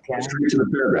on them straight to the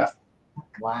paragraph.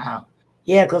 Wow.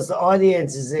 Yeah, because the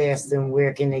audience is asking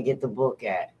where can they get the book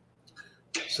at?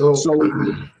 So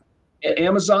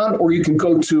Amazon, or you can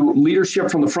go to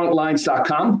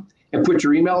leadershipfromthefrontlines.com and put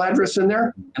your email address in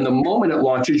there. And the moment it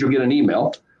launches, you'll get an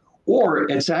email. Or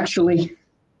it's actually,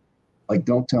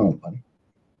 don't tell anybody.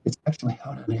 It's actually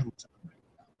out on Amazon right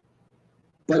now.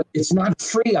 But it's not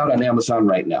free out on Amazon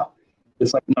right now.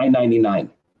 It's like $9.99.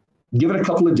 Give it a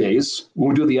couple of days.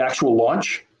 We'll do the actual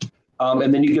launch.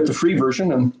 And then you get the free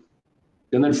version and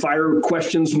then fire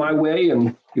questions my way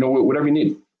and, whatever you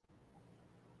need.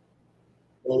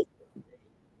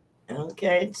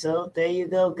 Okay, so there you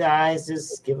go, guys.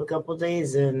 Just give a couple of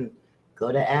days and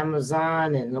go to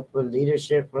Amazon and look for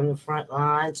Leadership from the Front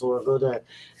Lines, or go to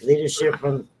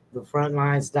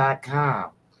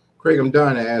leadershipfromthefrontlines.com. Craig, I'm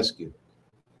dying to ask you.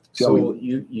 So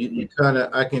you kind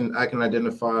of, I can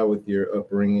identify with your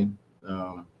upbringing.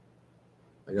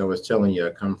 Like I was telling you, I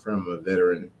come from a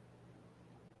veteran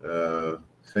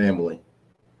family.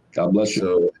 God bless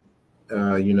you.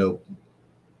 So,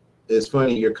 it's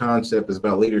funny, your concept is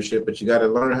about leadership, but you got to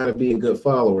learn how to be a good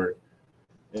follower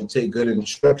and take good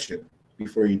instruction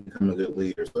before you become a good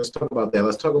leader. So let's talk about that.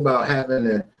 Let's talk about having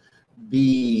to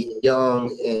be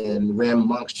young and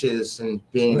rambunctious and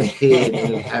being a kid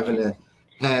and having to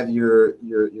have your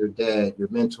dad, your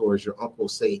mentors, your uncle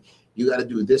say, you got to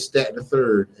do this, that, and the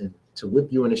third, and to whip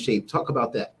you into shape. Talk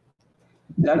about that.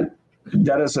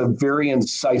 That is a very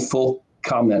insightful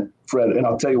comment, Fred, and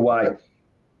I'll tell you why.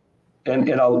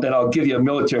 And I'll give you a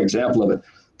military example of it.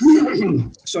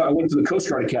 So I went to the Coast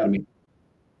Guard Academy,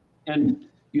 and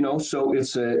so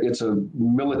it's a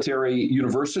military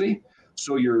university.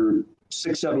 So you're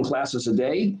 6-7 classes a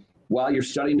day while you're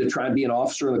studying to try and be an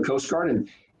officer in the Coast Guard, and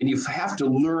you have to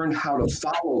learn how to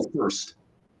follow first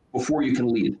before you can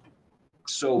lead.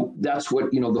 So that's what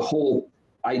the whole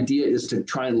idea is, to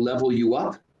try and level you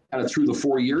up kind of through the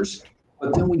 4 years.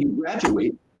 But then when you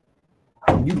graduate,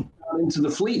 you go into the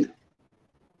fleet.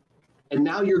 And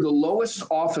now you're the lowest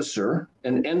officer,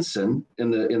 an ensign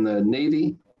in the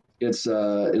Navy. It's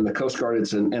in the Coast Guard,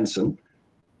 it's an ensign.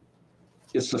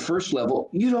 It's the first level.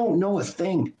 You don't know a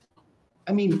thing.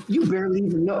 I mean, you barely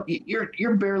even know.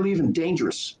 You're barely even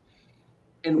dangerous.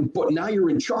 But now you're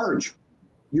in charge.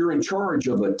 you're in charge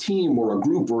of a team or a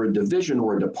group or a division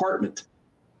or a department.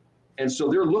 And so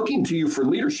they're looking to you for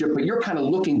leadership, but you're kind of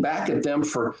looking back at them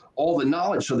for all the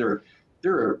knowledge. So they're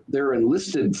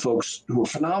enlisted folks who are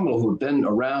phenomenal, who have been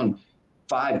around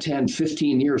 5, 10,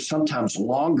 15 years, sometimes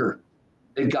longer.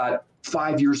 They've got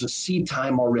 5 years of sea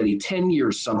time already, 10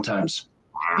 years sometimes.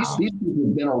 Wow. These people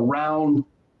have been around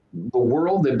the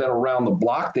world. They've been around the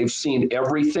block. They've seen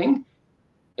everything.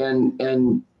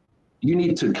 And you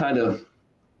need to kind of,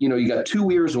 you got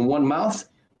 2 ears and 1 mouth,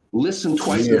 listen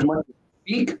twice as much as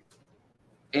you speak.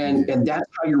 And that's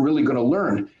how you're really going to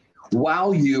learn,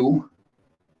 while you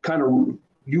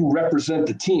represent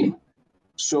the team.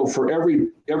 So for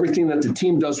everything that the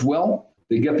team does well,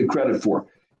 they get the credit for.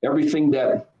 Everything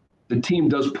that the team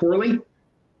does poorly,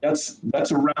 that's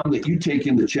a round that you take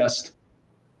in the chest,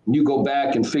 and you go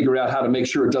back and figure out how to make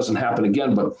sure it doesn't happen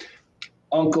again. But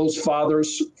uncles,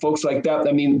 fathers, folks like that,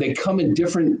 I mean, they come with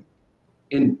different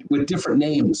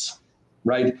names,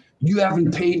 right? You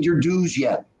haven't paid your dues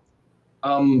yet.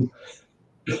 I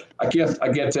can't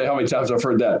tell you how many times I've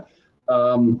heard that.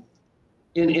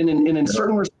 In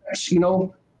certain respects,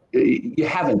 you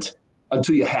haven't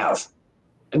until you have.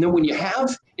 And then when you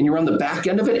have, and you're on the back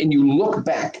end of it, and you look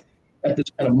back at this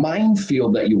kind of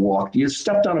minefield that you walked, you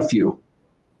stepped on a few,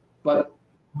 but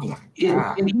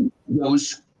in each of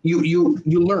those, you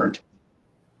learned.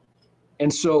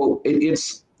 And so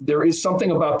there is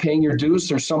something about paying your dues.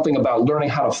 There's something about learning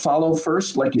how to follow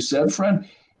first, like you said, friend,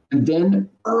 and then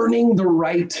earning the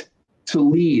right to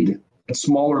lead at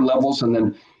smaller levels, and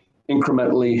then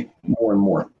incrementally more and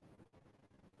more.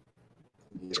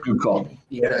 It's a good call.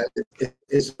 Yeah,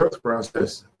 it's a growth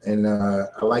process, and I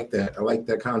like that. I like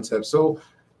that concept. So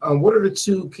what are the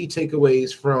 2 key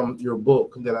takeaways from your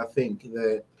book that I think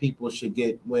that people should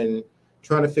get when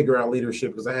trying to figure out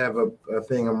leadership? Because I have a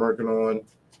thing I'm working on.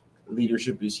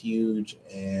 Leadership is huge,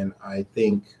 and I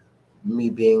think, me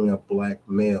being a Black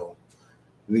male,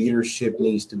 leadership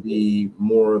needs to be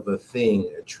more of a thing,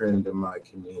 a trend in my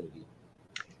community.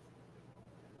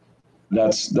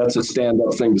 That's a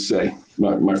stand-up thing to say,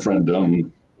 my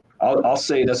friend. I'll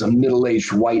say it as a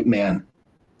middle-aged white man.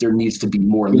 There needs to be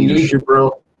more leadership. We need you,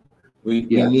 bro. We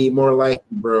need more like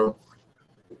you, bro.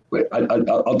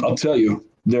 I'll tell you,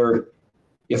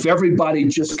 if everybody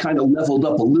just kind of leveled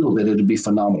up a little bit, it'd be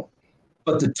phenomenal.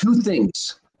 But the 2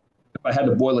 things, if I had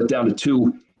to boil it down to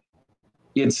 2,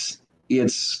 it's you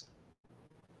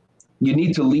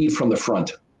need to lead from the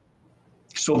front.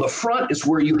 So the front is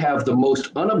where you have the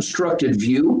most unobstructed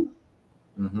view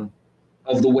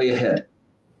of the way ahead.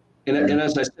 And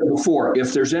as I said before,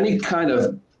 if there's any kind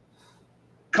of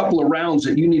couple of rounds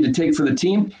that you need to take for the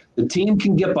team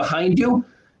can get behind you,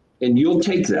 and you'll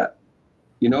take that.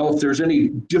 If there's any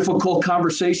difficult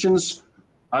conversations,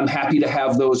 I'm happy to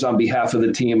have those on behalf of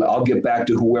the team. I'll get back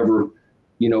to whoever,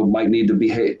 might need to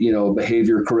behave,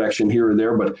 behavior correction here or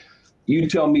there, but you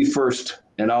tell me first,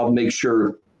 and I'll make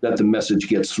sure that the message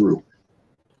gets through.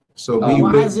 So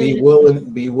be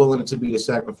willing to be a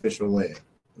sacrificial lamb.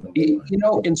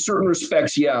 In certain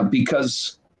respects, yeah,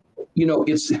 because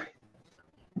it's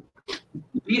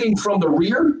leading from the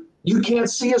rear. You can't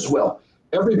see as well.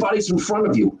 Everybody's in front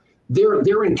of you.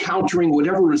 They're encountering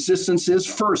whatever resistance is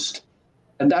first,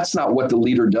 and that's not what the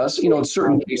leader does. In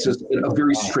certain cases, a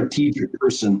very strategic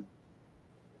person,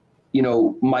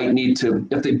 might need to,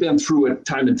 if they've been through it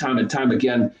time and time and time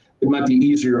again, it might be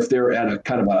easier if they're at a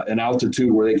kind of an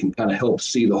altitude where they can kind of help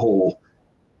see the whole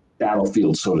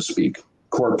battlefield, so to speak,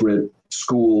 corporate,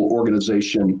 school,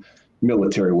 organization,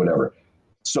 military, whatever.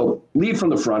 So lead from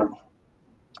the front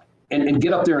and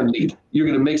get up there and lead. You're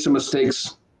going to make some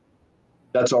mistakes.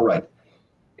 That's all right.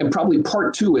 And probably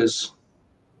part 2 is,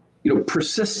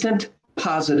 persistent,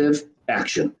 positive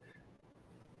action.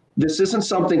 This isn't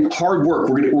something hard work.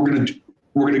 We're going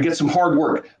to get some hard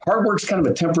work. Hard work's kind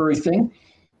of a temporary thing.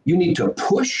 You need to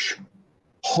push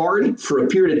hard for a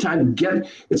period of time.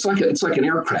 It's like an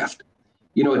aircraft.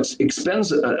 It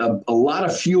expends a lot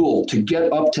of fuel to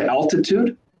get up to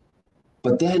altitude,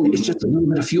 but then it's just a little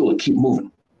bit of fuel to keep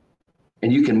moving,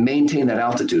 and you can maintain that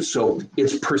altitude. So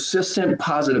it's persistent,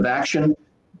 positive action,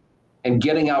 and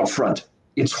getting out front.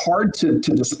 It's hard to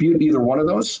dispute either one of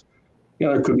those.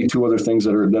 There could be 2 other things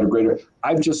that are greater.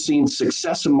 I've just seen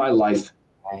success in my life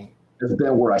has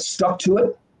been where I stuck to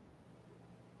it,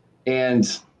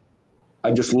 and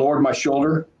I just lowered my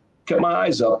shoulder, kept my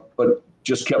eyes up, but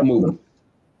just kept moving.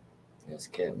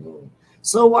 Just kept moving.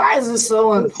 So why is it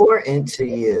so important to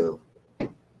you?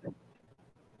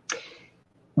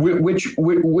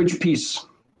 Which piece,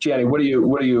 Jenny? What do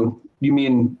you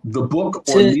mean, the book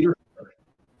or leader?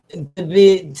 To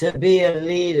be a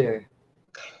leader.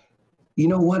 you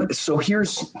know what? So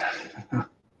here's,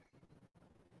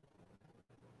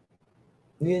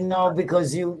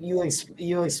 because you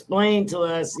explained to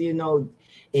us,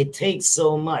 it takes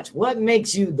so much. What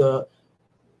makes you the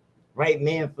right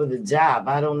man for the job?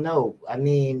 I don't know. I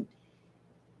mean,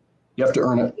 you have to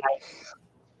earn it.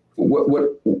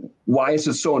 Why is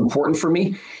it so important for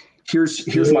me? Here's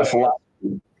my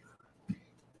philosophy.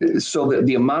 So that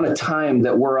the amount of time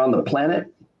that we're on the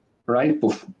planet, right?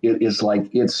 It is like,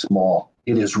 it's small.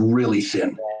 It is really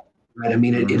thin, right? I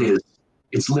mean, it is.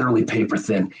 It's literally paper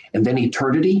thin. And then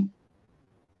eternity,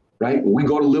 right? When we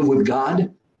go to live with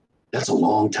God, that's a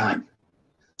long time.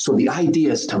 So the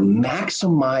idea is to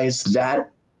maximize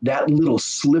that little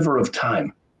sliver of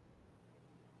time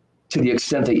to the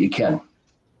extent that you can.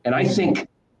 And I think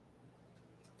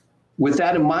with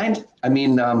that in mind, I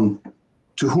mean,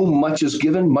 to whom much is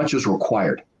given, much is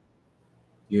required.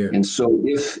 Yeah. And so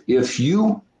if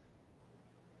you,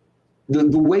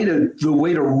 the way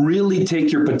to really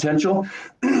take your potential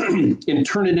and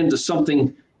turn it into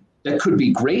something that could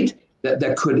be great,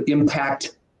 that could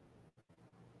impact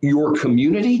your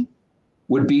community,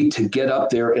 would be to get up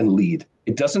there and lead.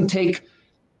 It doesn't take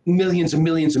millions and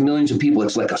millions and millions of people.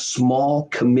 It's like a small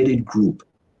committed group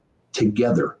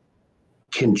together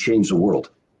can change the world.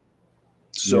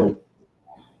 So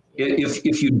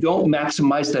if you don't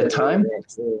maximize that time,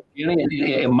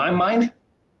 in my mind,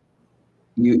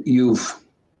 you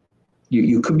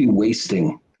could be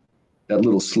wasting that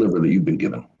little sliver that you've been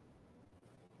given.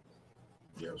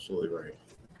 You're absolutely right.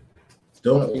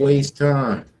 Don't waste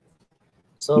time.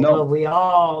 So, No. but we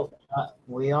all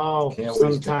Can't waste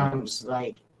sometimes,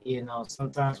 like,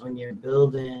 sometimes when you're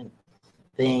building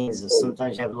things, or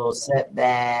sometimes you have a little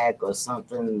setback or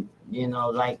something,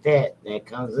 like that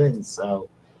comes in. So,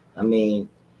 I mean,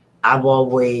 I've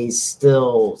always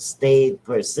still stayed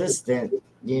persistent,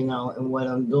 in what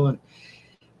I'm doing.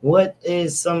 What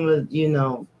is some of,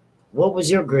 what was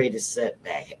your greatest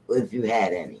setback, if you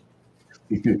had any?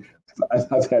 I've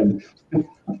had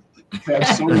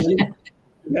so many.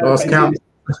 Lost count.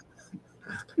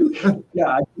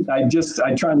 Yeah,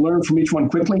 I try and learn from each one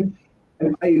quickly.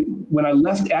 And when I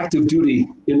left active duty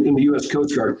in the U.S.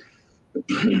 Coast Guard,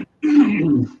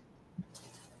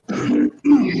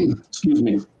 excuse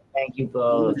me. Thank you,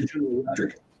 Paul.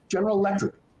 General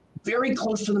Electric, very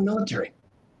close to the military.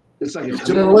 It's like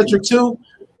General Electric too,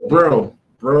 bro.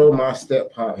 My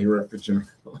step pop, he worked for General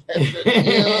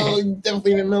Electric.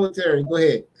 Definitely in the military. Go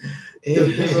ahead.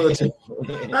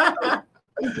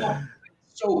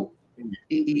 So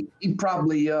he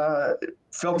probably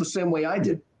felt the same way I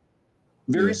did.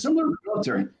 Very similar to the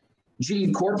military.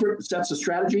 GE corporate sets a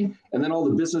strategy, and then all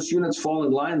the business units fall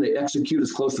in line. They execute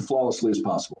as close to flawlessly as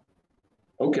possible.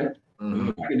 Okay, I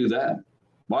can do that.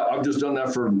 I've just done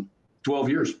that for 12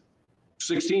 years,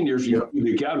 16 years in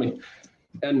the academy.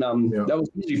 And that was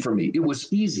easy for me. It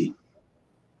was easy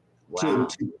to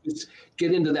just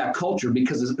get into that culture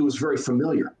because it was very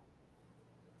familiar.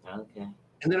 Okay.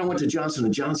 And then I went to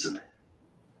Johnson & Johnson,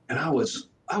 and I was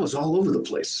all over the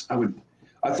place.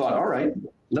 I thought, all right,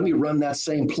 let me run that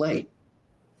same play.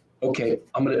 Okay,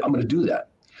 I'm gonna do that.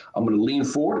 I'm gonna lean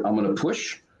forward. I'm gonna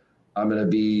push. I'm gonna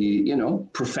be,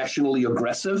 professionally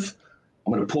aggressive.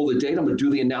 I'm gonna pull the data. I'm gonna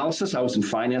do the analysis. I was in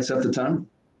finance at the time,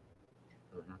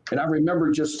 and I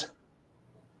remember just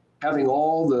having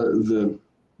all the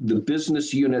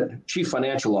business unit chief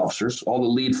financial officers, all the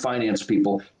lead finance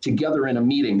people together in a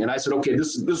meeting, and I said, okay,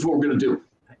 this is what we're gonna do.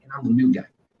 And I'm the new guy,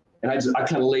 and I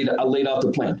kind of laid out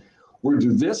the plan. We're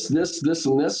gonna do this, and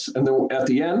this, and then at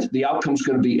the end, the outcome's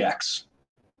gonna be X.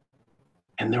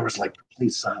 And there was like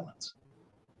complete silence.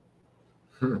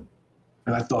 And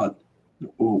I thought,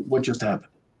 what just happened?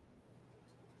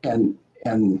 And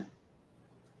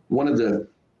one of the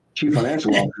chief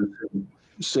financial officers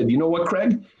said, you know what,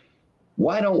 Craig?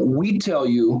 Why don't we tell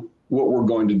you what we're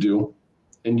going to do,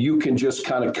 and you can just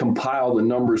kind of compile the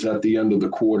numbers at the end of the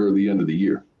quarter or the end of the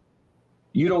year.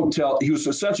 You don't tell, he was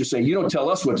essentially saying, you don't tell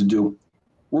us what to do.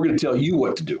 We're going to tell you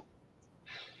what to do.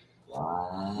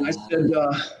 Wow. And I said,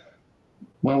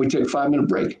 why don't we take a 5-minute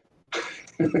break?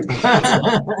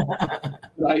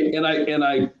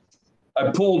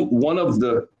 I pulled one of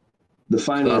the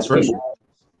finance people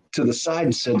to the side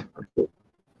and said,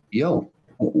 yo,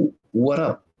 what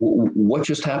up? What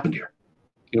just happened here?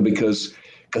 Because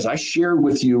I shared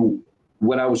with you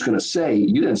what I was going to say.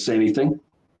 You didn't say anything.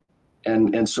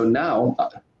 And so now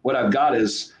what I've got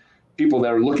is people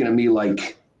that are looking at me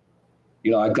like,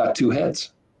 I've got two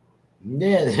heads.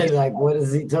 Yeah, they're like, what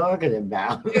is he talking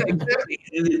about? Yeah, exactly.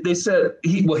 They said,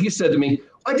 he said to me,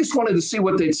 I just wanted to see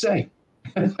what they'd say.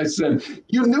 I said,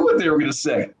 you knew what they were going to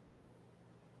say.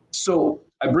 So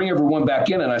I bring everyone back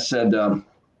in and I said, how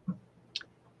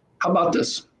about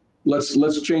this?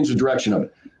 Let's change the direction of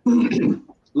it.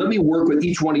 Let me work with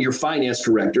each one of your finance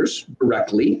directors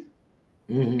directly,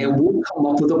 and we'll come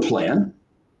up with a plan.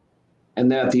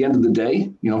 And then at the end of the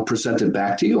day, present it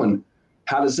back to you. And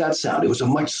how does that sound? It was a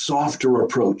much softer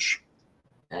approach.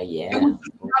 Yeah.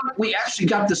 We actually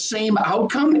got the same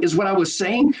outcome is what I was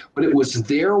saying, but it was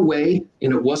their way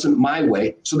and it wasn't my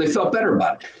way. So they felt better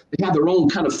about it. They had their own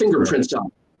kind of fingerprints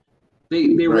on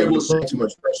it. They were able to say too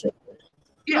much pressure.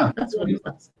 Yeah, that's what it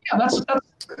was. Yeah, that's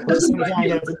sometimes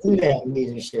you have to do that in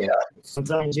leadership.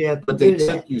 Sometimes you have to But they do took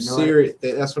that, you serious.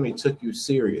 That's when they took you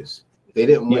serious. They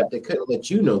didn't want. They couldn't let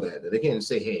you know that. They can't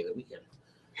say, "Hey, we can."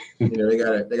 They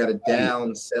gotta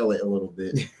down sell it a little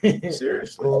bit.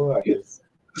 Seriously.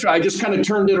 So I just kind of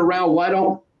turned it around. Why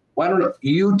don't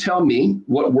you tell me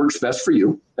what works best for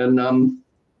you, and then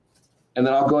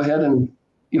I'll go ahead and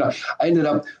I ended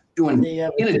up doing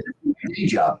in a day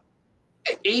job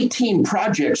 18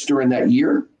 projects during that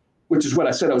year, which is what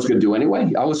I said I was going to do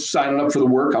anyway. I was signing up for the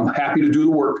work. I'm happy to do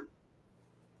the work.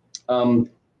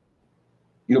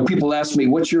 People ask me,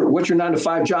 what's your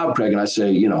 9-to-5 job, Craig? And I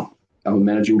say, I'm a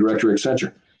managing director at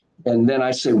Accenture. And then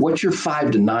I say, what's your 5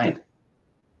 to 9?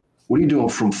 What are you doing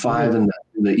from 5 in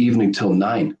the evening till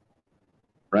 9?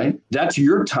 Right? That's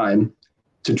your time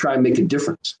to try and make a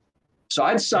difference. So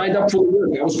I'd signed up for the work.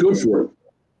 I was good for it.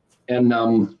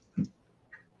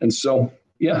 And so,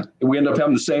 we ended up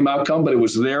having the same outcome, but it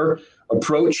was their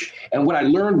approach. And what I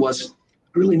learned was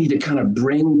I really need to kind of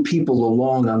bring people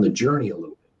along on the journey a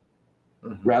little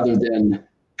bit, rather than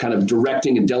kind of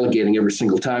directing and delegating every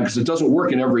single time, because it doesn't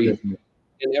work in every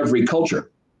culture,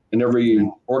 in every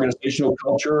organizational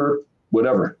culture,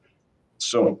 whatever.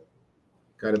 So,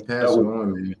 gotta pass it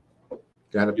on, man.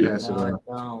 Gotta pass it on.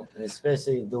 Don't.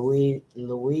 Especially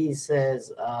Louise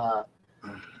says,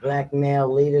 Black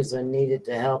male leaders are needed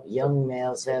to help young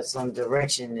males have some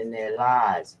direction in their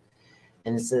lives.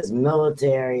 And it says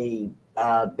military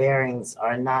bearings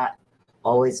are not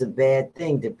always a bad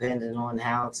thing, depending on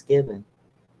how it's given.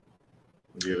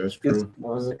 Yeah, that's true. That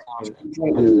was a comment.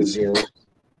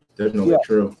 Definitely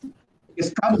true.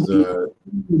 It's probably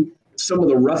some of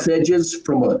the rough edges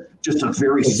from just a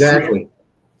very exactly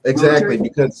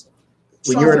because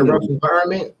when you're in a rough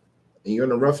environment. And you're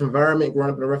in a rough environment, growing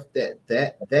up in a rough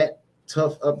that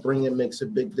tough upbringing makes a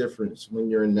big difference when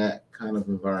you're in that kind of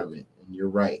environment. And you're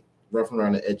right, rough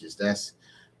around the edges. That's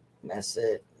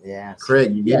it. Yeah,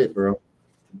 Craig, you get it, bro.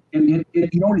 It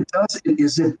what it does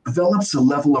is it develops a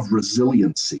level of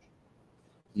resiliency.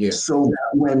 Yeah. So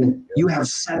that when you have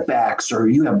setbacks or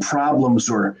you have problems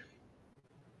or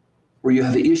you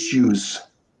have issues,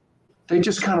 they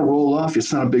just kind of roll off.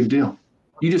 It's not a big deal.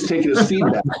 You just take it as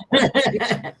feedback.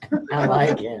 I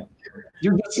like it.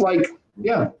 You're just like,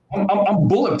 I'm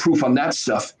bulletproof on that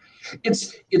stuff.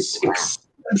 It's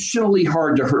exceptionally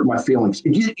hard to hurt my feelings.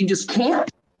 You just can't,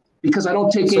 because I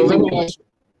don't take anything.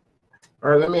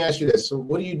 Let me ask you this. So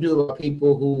what do you do about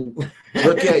people who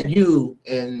look at you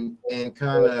and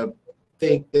kind of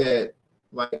think that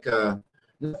like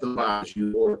nothing bothers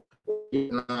you or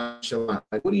you're nonchalant?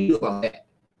 Like, what do you do about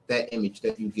that image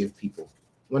that you give people?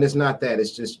 When it's not that,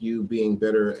 it's just you being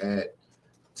better at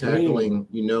tackling,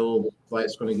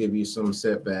 life's going to give you some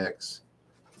setbacks.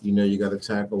 You got to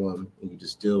tackle them and you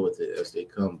just deal with it as they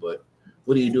come. But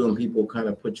what do you do when people kind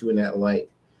of put you in that light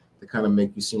to kind of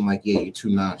make you seem like, you're too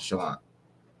nonchalant?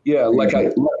 Yeah, like I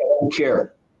don't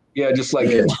care. Yeah, just like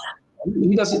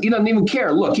he doesn't even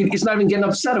care. Look, he's not even getting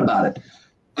upset about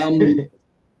it.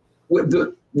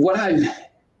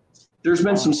 There's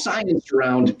been some science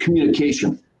around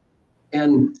communication.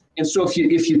 And so if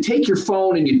you take your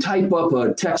phone and you type up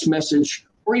a text message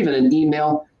or even an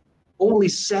email, only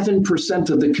 7%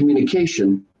 of the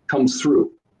communication comes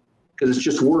through because it's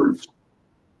just words.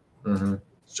 Mm-hmm.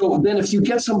 So then if you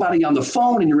get somebody on the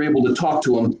phone and you're able to talk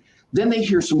to them, then they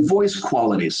hear some voice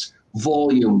qualities,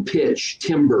 volume, pitch,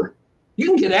 timbre. You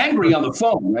can get angry on the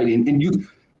phone, right?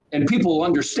 And people will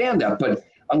understand that, but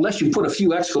unless you put a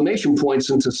few exclamation points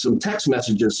into some text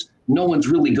messages, no one's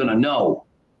really going to know.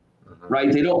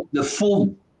 Right? The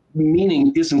full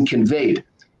meaning isn't conveyed.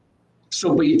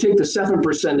 So, but you take the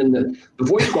 7% and the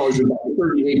voice quality is about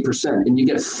 38% and you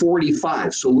get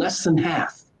 45. So less than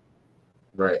half.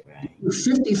 Right.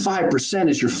 55%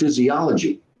 is your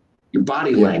physiology, your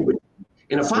body language.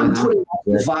 And if I'm putting out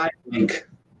the vibe, like,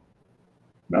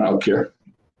 I don't care.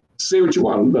 Say what you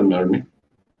want. It doesn't matter to me.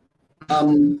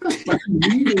 I'm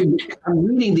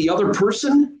reading the other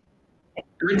person.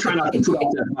 I try not to put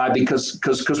out that vibe because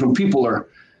when people are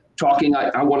talking,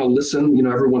 I want to listen.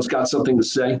 Everyone's got something to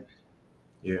say.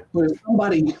 Yeah. But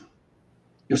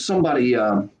if somebody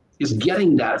is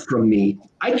getting that from me,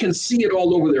 I can see it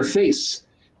all over their face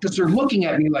because they're looking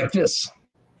at me like this.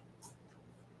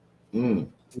 Mm.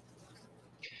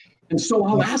 And so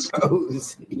I'll ask them,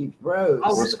 He froze.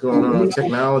 What's going on with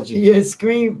technology? Your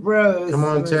screen froze. Come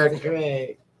on, Mr. Tech.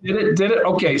 Craig. did it?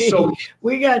 Okay, so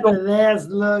We got the last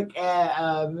look at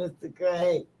Mr.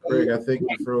 Craig. Craig, I think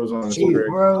you froze on us, He Craig.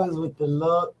 froze with the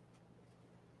look.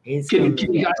 He's can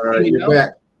coming you back. guys All hear right, me you're now?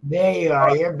 back. There you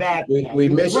are. You're back. We You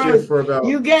missed you froze. for about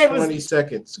You gave 20 us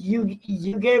seconds. you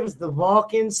gave us the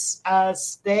Vulcan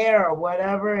stare or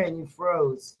whatever, and you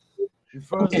froze. You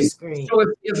froze Okay, the screen. so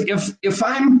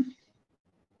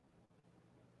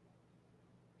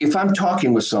if I'm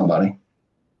talking with somebody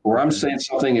or I'm saying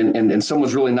something and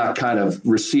someone's really not kind of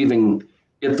receiving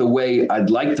it the way I'd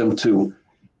like them to,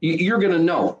 you're going to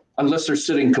know unless they're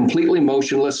sitting completely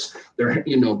motionless. They're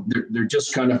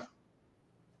just kind of,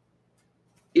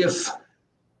 if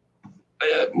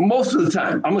most of the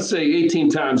time, I'm going to say 18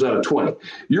 times out of 20,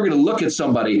 you're going to look at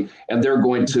somebody and they're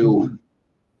going to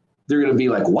be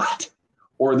like, what?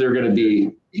 Or they're going to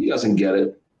be, he doesn't get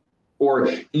it.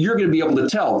 Or you're going to be able to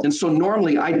tell. And so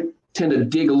normally I tend to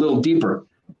dig a little deeper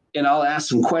and I'll ask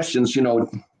some questions,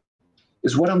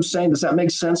 is what I'm saying, does that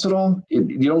make sense at all?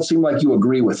 You don't seem like you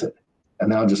agree with it.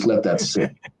 And I'll just let that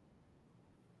sit.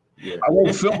 Yeah. I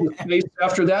won't fill the space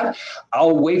after that.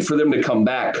 I'll wait for them to come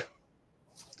back.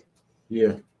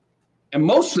 Yeah. And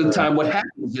most of the time what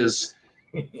happens is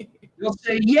they'll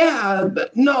say, yeah,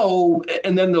 but no.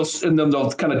 And then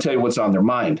they'll kind of tell you what's on their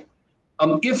mind.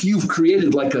 If you've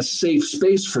created like a safe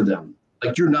space for them,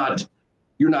 like you're not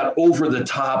over the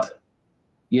top,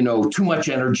 too much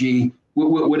energy,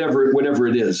 whatever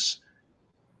it is,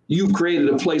 you've created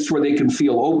a place where they can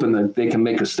feel open, that they can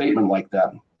make a statement like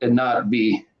that and not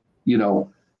be,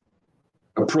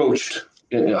 approached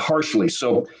harshly.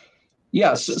 So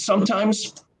yes,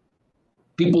 sometimes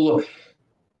people,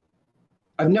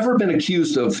 I've never been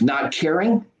accused of not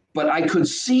caring, but I could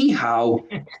see how,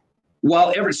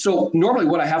 so normally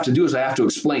what I have to do is I have to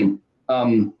explain,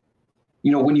 when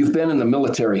you've been in the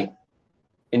military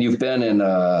and you've been in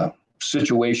a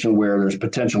situation where there's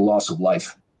potential loss of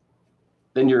life,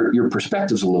 then your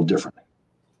perspective's a little different.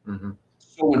 Mm-hmm.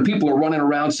 So when people are running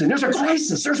around saying, there's a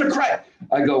crisis,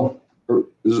 I go,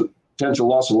 is it potential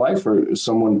loss of life, or is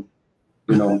someone,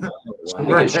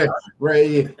 Right.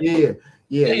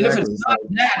 Yeah. And if it's not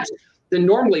that, then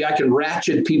normally I can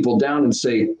ratchet people down and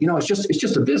say, it's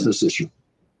just a business issue.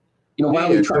 Why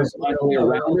don't we try to find a way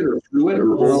around it or through it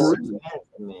or over it?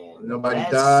 Nobody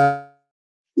died.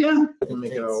 Yeah. We can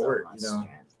make it all work,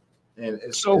 And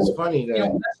it's funny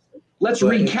that let's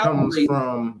it comes recalibrate.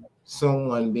 from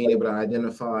someone being able to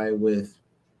identify with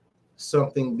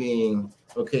something being,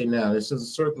 okay, now this is a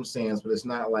circumstance, but it's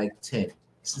not like 10.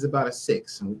 This is about a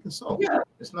 6, and we can solve it.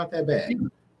 It's not that bad.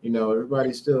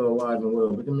 Everybody's still alive and well.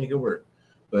 We can make it work.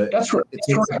 But That's right. It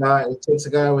takes a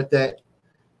guy with that.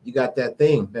 You got that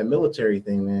thing, that military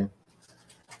thing, man.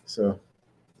 So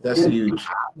that's huge.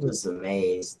 I was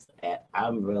amazed.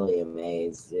 I'm really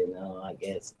amazed. I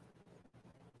guess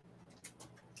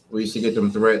We used to get them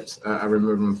threats. I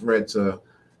remember them threats.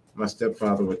 My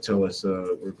stepfather would tell us,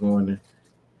 "We're going to."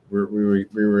 We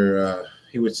were.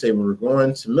 He would say we were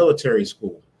going to military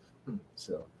school.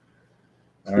 So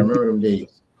I remember them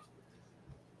days.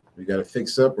 We got to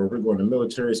fix up, or we're going to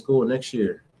military school next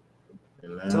year.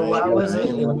 So why was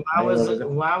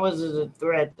it a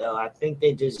threat though? I think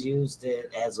they just used it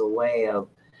as a way of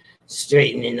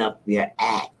straightening up your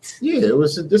act. Yeah, it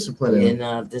was a discipline.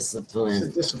 Discipline. It's a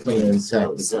discipline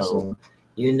tactic. So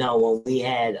when we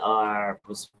had our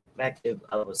perspective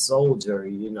of a soldier,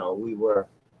 we were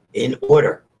in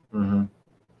order. Mm-hmm.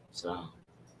 So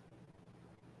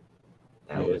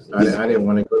I didn't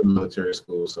want to go to military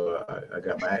school, so I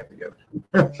got my act together.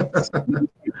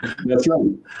 That's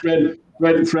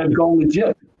right. Fred going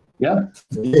legit. Yeah.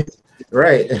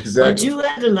 Right, exactly. But you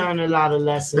had to learn a lot of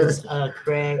lessons,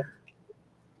 Craig.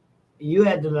 You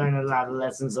had to learn a lot of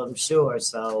lessons, I'm sure.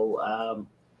 So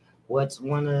what's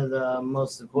one of the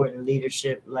most important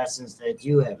leadership lessons that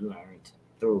you have learned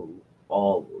through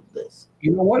all of this?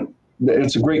 You know what?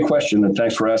 It's a great question, and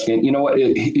thanks for asking. You know what?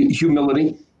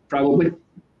 Humility, probably.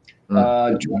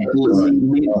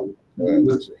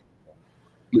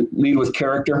 Lead with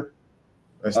character.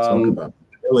 Let's talk about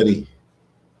humility.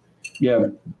 Yeah,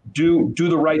 do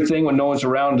the right thing when no one's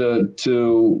around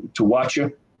to watch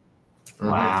you.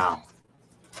 Wow.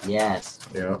 Yes.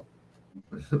 Yeah.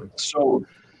 So,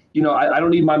 I don't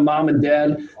need my mom and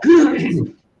dad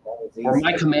or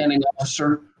my commanding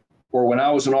officer, or when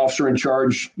I was an officer in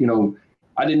charge,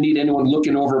 I didn't need anyone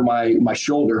looking over my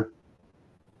shoulder.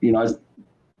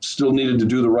 still needed to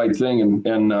do the right thing.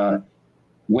 And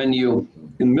when you,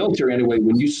 in the military anyway,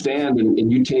 when you stand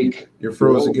and you take. You're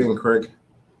froze again, Craig.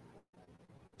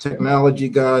 Technology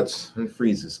gods and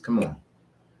freezes. Come on.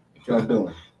 What y'all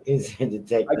doing? He's into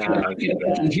technology.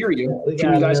 I can hear you. We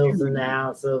got Mills in the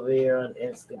house over here on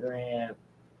Instagram.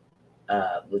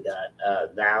 We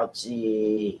got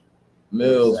Fauci.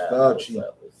 Mills, Fauci.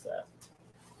 What's up?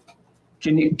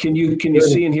 Can you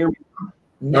see and hear me?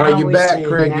 All right, you're back,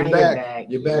 Craig. You're back.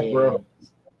 You're back, bro.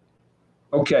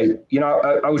 Okay.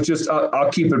 I was just,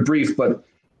 I'll keep it brief, but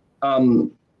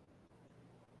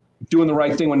doing the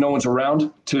right thing when no one's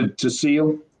around to see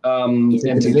you. And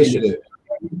initiative.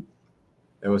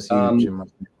 That was huge.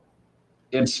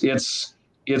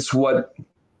 It's what,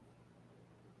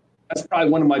 that's probably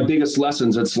one of my biggest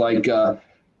lessons. It's like at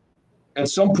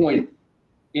some point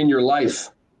in your life,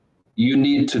 you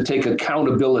need to take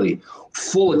accountability,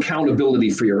 full accountability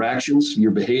for your actions,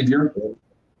 your behavior,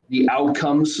 the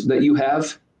outcomes that you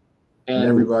have. And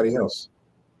everybody else.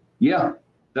 Yeah,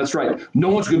 that's right. No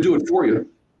one's going to do it for you.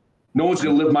 No one's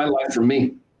going to live my life for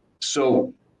me.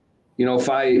 So, if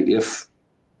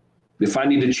I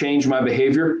need to change my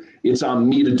behavior, it's on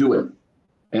me to do it.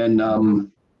 And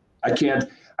I can't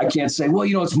say, well,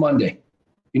 it's Monday.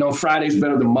 Friday's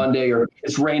better than Monday, or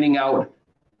it's raining out.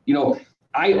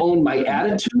 I own my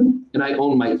attitude and I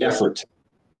own my effort.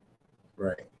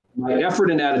 Right. My effort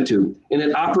and attitude. And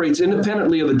it operates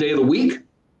independently of the day of the week.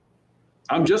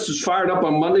 I'm just as fired up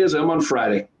on Monday as I am on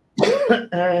Friday.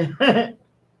 and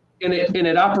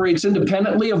it operates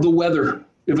independently of the weather.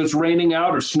 If it's raining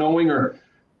out or snowing, or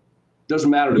doesn't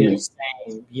matter to me.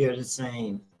 You're the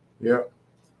same. Yeah.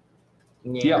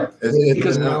 Yeah.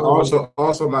 Because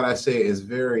also might I say it's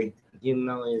very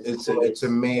it's a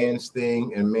man's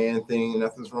thing, and man thing.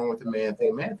 Nothing's wrong with the man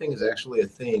thing. Man thing is actually a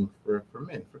thing for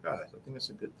men, for guys. I think it's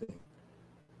a good thing.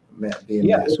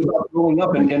 It's about growing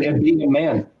up and being a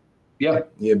man. Yeah.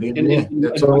 Yeah, being a man.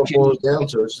 That's all it boils down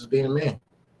to. It's just being a man.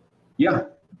 Yeah.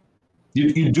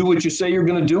 You do what you say you're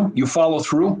going to do. You follow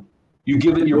through. You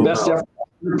give it your best effort,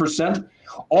 100%.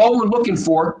 All we're looking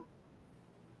for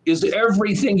is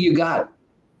everything you got,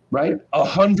 right?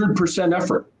 100%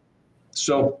 effort.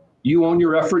 So you own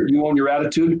your effort. You own your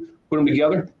attitude. Put them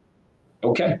together.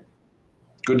 Okay.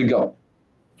 Good to go.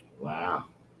 Wow.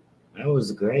 That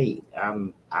was great.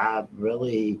 I'm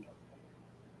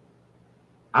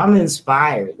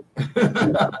inspired.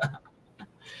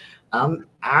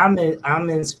 I'm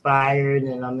inspired,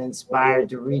 and I'm inspired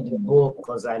to read the book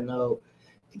because I know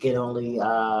it can only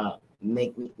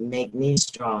make me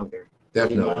stronger.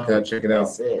 Definitely, gotta check it out.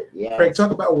 That's it. Yeah. Craig, talk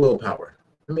about willpower.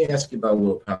 Let me ask you about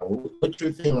willpower. What's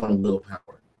your thing on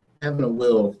willpower? Having a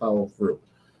will follow through.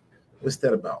 What's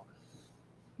that about?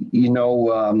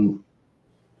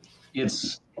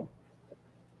 It's.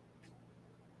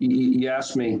 You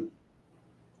asked me.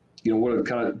 What are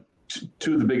kind of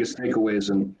two of the biggest takeaways,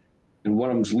 and one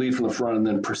of them is lead from the front, and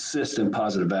then persist in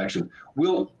positive action.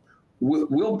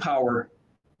 Willpower.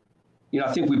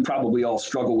 I think we probably all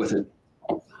struggle with it.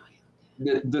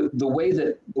 The way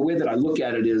that I look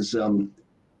at it is, if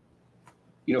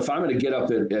I'm going to get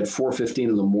up at 4:15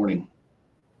 in the morning,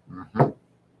 to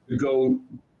go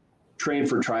train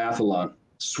for triathlon,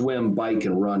 swim, bike,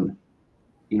 and run,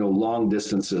 long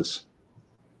distances,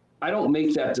 I don't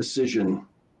make that decision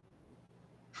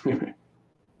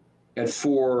at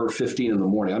 4:15 in the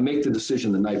morning. I make the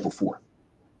decision the night before.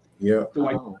 Yeah. So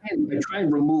I try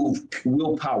and remove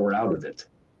willpower out of it.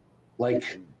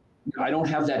 Like, I don't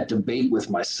have that debate with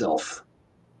myself.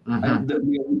 I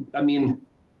mean,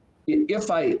 if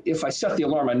I set the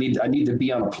alarm, I need to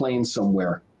be on a plane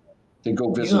somewhere to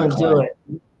go visit a client.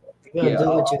 You're gonna do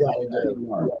what you gotta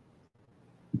do.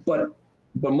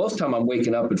 But most time I'm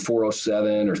waking up at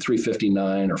 4:07 or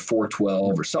 3:59 or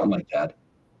 4:12 or something like that,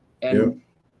 and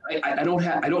I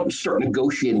don't start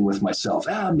negotiating with myself.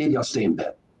 Maybe I'll stay in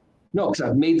bed. No, because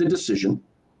I've made the decision.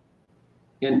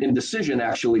 And decision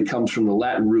actually comes from the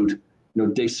Latin root,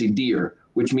 decidere,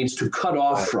 which means to cut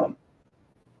off from.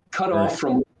 Cut off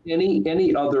from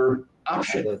any other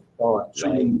option.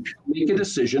 So you make a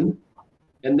decision,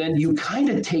 and then you kind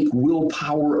of take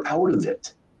willpower out of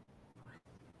it,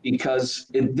 because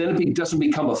then it doesn't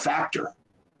become a factor.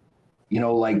 Maybe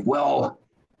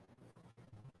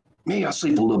I'll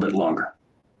sleep a little bit longer.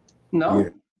 No,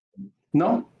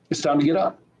 it's time to get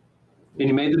up. And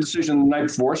you made the decision the night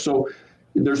before, so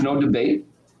there's no debate.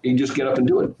 You just get up and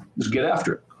do it. Just get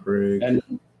after it. Craig,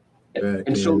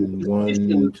 and so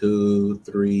 1, 2,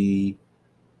 3.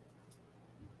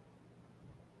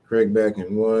 Craig back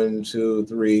in 1, 2,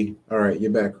 3. All right,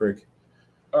 you're back, Craig.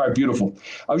 All right, beautiful.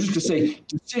 I was just going to say,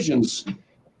 decisions,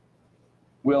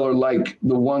 Will, are like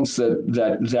the ones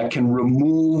that can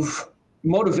remove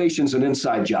motivation's an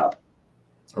inside job,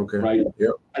 Okay. right?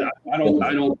 Yep. I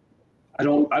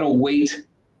don't wait,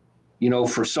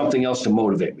 for something else to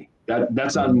motivate me.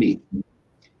 That's on me.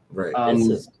 Right. This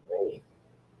is great.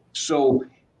 So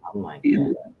Oh my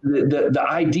God. the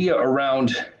idea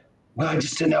around, well, I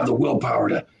just didn't have the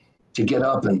willpower to get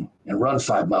up and run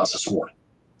 5 miles this morning.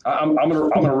 I'm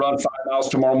gonna run 5 miles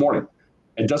tomorrow morning.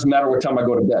 It doesn't matter what time I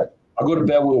go to bed. I'll go to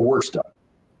bed when the work's done.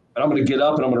 And I'm gonna get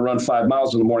up and I'm gonna run 5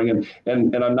 miles in the morning,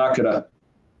 and I'm not gonna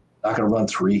run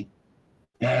 3.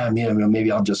 Yeah,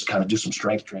 maybe I'll just kind of do some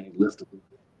strength training, lift a little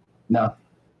bit. No.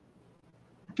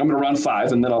 I'm gonna run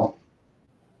 5, and then I'll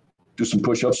do some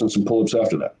push-ups and some pull-ups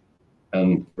after that.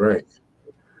 And Right.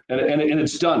 and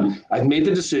it's done. I've made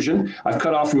the decision. I've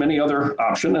cut off from any other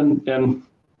option, and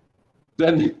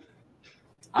then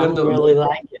I'm really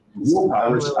liking this.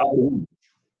 willpower is out the window.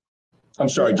 I'm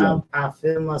sorry, Jim. I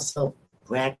feel myself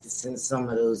practicing some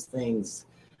of those things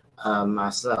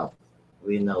myself.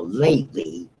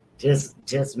 Lately, just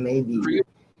maybe,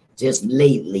 just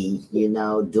lately,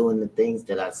 doing the things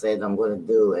that I said I'm going to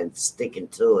do and sticking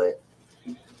to it.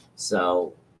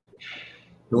 So,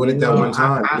 Doing it that one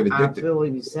time, you get I addicted. feel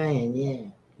what you're saying. Yeah.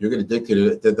 You get addicted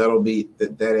to it. That'll be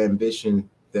that ambition,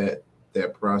 that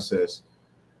process,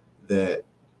 that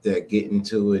getting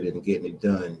to it and getting it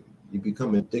done. You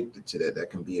become addicted to that. That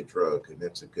can be a drug, and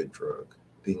that's a good drug.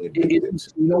 Being addicted.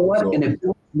 You know what? And it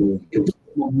builds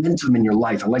momentum in your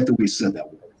life. I like the way you said that.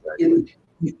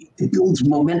 It builds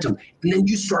momentum, and then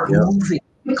you start moving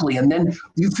quickly, and then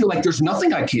you feel like there's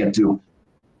nothing I can't do.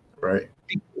 Right.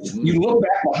 You look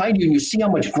back behind you and you see how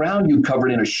much ground you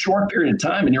covered in a short period of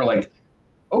time, and you're like,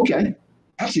 okay,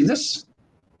 actually, it's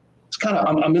kind of,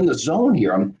 I'm in the zone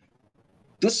here.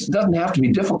 This doesn't have to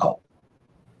be difficult.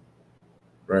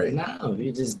 Right. No,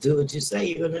 you just do what you say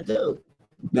you're gonna do.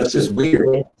 That's just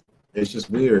weird. It's just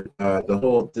weird.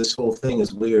 This whole thing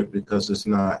is weird because it's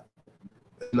not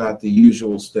the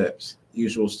usual steps.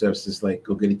 Usual steps is like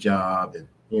go get a job and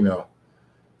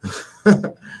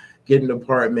get an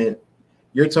apartment.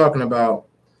 You're talking about,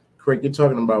 Craig. You're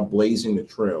talking about blazing the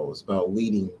trail. It's about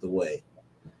leading the way,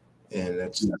 and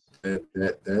that's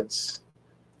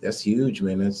huge,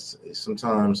 man. That's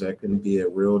sometimes that can be a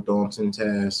real daunting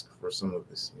task for some of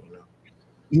us.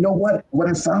 You know what? What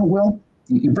I found, Will,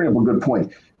 you bring up a good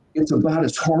point. It's about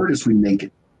as hard as we make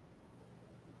it.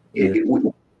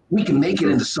 We can make it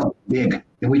into something big,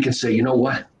 and we can say, you know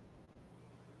what?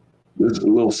 There's a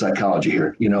little psychology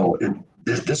here.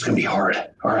 This is going to be hard.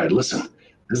 All right, listen.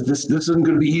 This isn't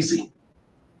going to be easy.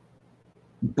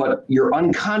 But your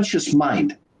unconscious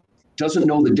mind doesn't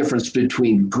know the difference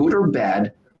between good or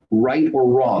bad, right or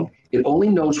wrong. It only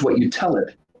knows what you tell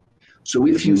it. So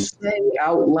if you say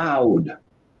out loud,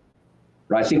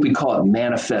 right? I think we call it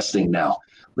manifesting now.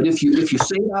 But if you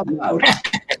say it out loud,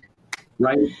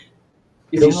 right?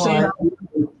 If you say it out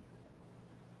loud,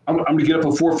 I'm going to get up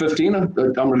at 4:15.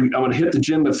 I'm going to hit the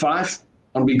gym at 5.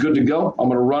 I'm going to be good to go. I'm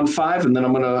going to run 5, and then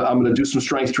I'm going to do some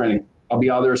strength training. I'll be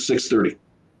out there at 6:30.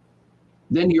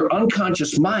 Then your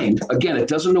unconscious mind, again, it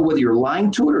doesn't know whether you're lying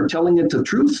to it or telling it the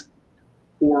truth,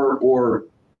 or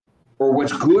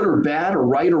what's good or bad or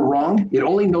right or wrong. It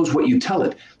only knows what you tell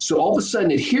it. So all of a sudden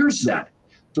it hears that.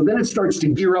 So then it starts to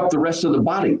gear up the rest of the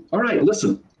body. All right,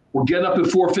 listen, we're getting up at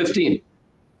 4:15.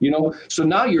 So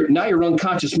now your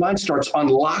unconscious mind starts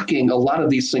unlocking a lot of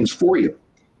these things for you.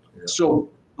 Yeah. So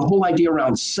the whole idea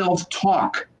around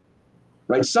self-talk,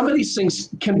 right? Some of these things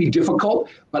can be difficult,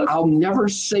 but I'll never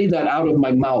say that out of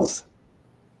my mouth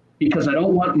because I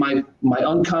don't want my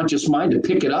unconscious mind to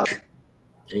pick it up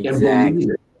and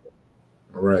believe it.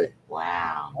 Right.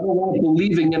 Wow. I don't want it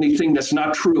believing anything that's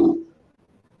not true.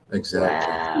 Exactly.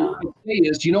 Wow. What I say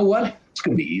is, you know what? It's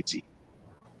going to be easy.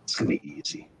 It's going to be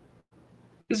easy.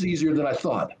 This is easier than I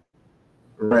thought.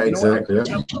 Right, exactly. I'm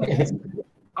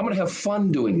going to have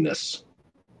fun doing this.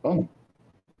 Oh.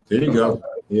 There you go.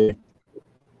 Yeah.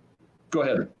 Go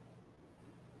ahead.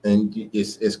 And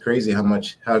it's crazy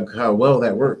how well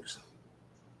that works.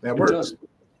 That works.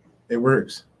 It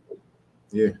works.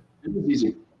 Yeah. It is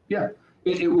easy. Yeah.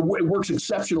 It works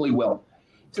exceptionally well.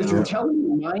 Because you're telling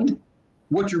your mind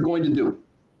what you're going to do.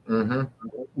 Mm-hmm.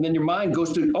 And then your mind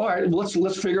goes to, all right, let's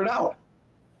figure it out.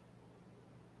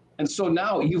 And so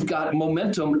now you've got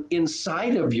momentum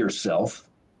inside of yourself.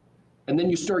 And then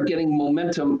you start getting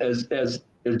momentum, as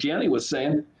Gianni was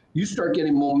saying, you start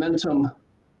getting momentum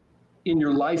in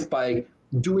your life by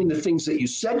doing the things that you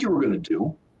said you were going to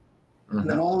do. Mm-hmm. And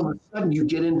then all of a sudden you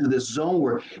get into this zone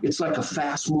where it's like a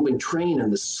fast moving train in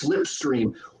the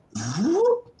slipstream.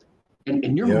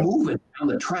 And you're moving down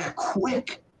the track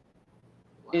quick.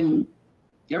 And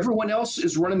Everyone else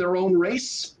is running their own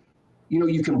race. You know,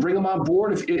 you can bring them on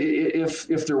board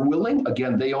if they're willing.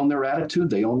 Again, they own their attitude,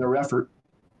 they own their effort.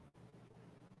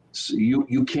 So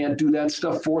you can't do that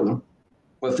stuff for them.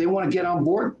 But if they want to get on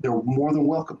board, they're more than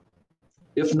welcome.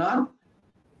 If not,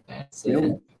 That's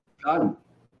you know,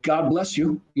 God bless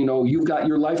you. You know, you've got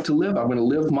your life to live. I'm going to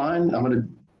live mine. I'm going to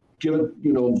give it,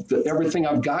 you know, everything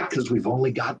I've got, because we've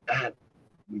only got that.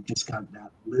 We've just got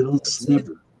that little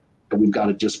sliver that we've got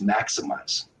to just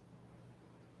maximize.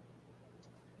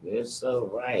 You're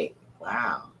so right.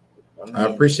 Wow. I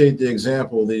appreciate the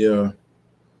example, the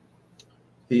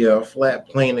flat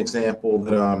plane example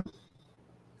that I'm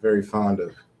very fond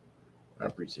of. I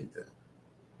appreciate that.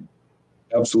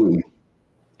 Absolutely.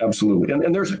 Absolutely.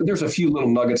 And there's a few little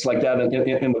nuggets like that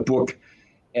in the book.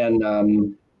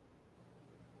 And,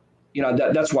 you know,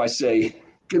 that's why I say,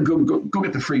 go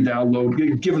get the free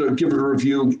download, give it a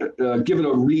review, give it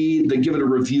a read, then give it a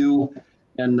review.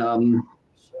 And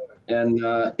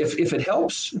if it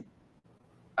helps,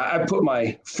 I put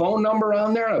my phone number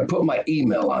on there and I put my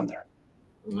email on there.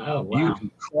 Oh, wow. You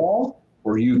can call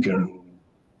or you can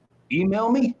email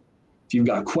me if you've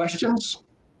got questions.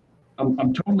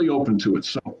 I'm totally open to it.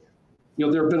 So, you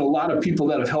know, there have been a lot of people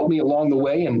that have helped me along the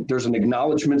way, and there's an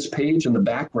acknowledgments page in the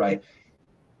back where I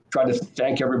try to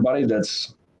thank everybody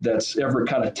that's ever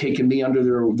kind of taken me under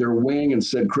their wing and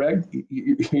said, Craig,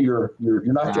 you're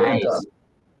not getting Nice. done.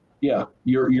 Yeah,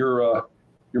 you're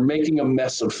making a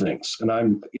mess of things, and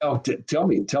I'm, you know, tell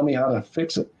me how to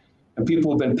fix it. And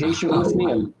people have been patient with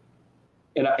me,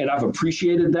 and I've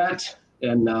appreciated that,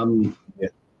 and Yeah.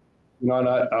 you know, and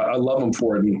I love them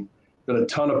for it. And been a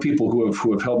ton of people who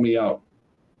have helped me out,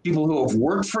 people who have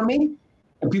worked for me,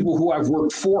 and people who I've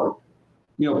worked for.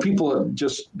 You know, people have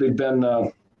they've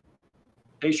been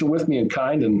patient with me and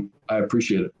kind, and I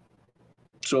appreciate it.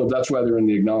 So that's why they're in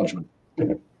the acknowledgement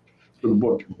for the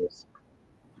book.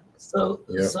 So,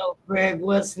 Yeah. so Greg,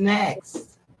 what's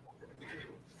next?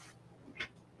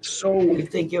 So You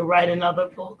think you'll write another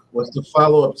book? What's the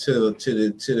follow up to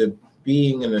the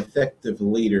being an effective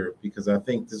leader? Because I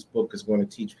think this book is going to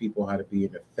teach people how to be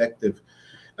an effective.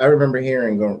 I remember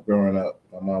hearing growing up,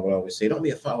 my mom would always say, "Don't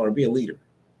be a follower, be a leader."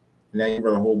 Now you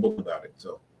wrote a whole book about it.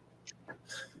 So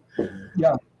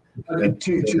yeah, I think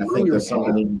that's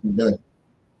something that needs to be done.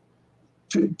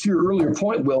 to your earlier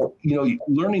point, Will, you know,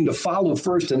 learning to follow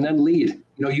first and then lead.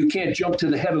 You know, you can't jump to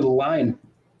the head of the line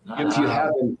if you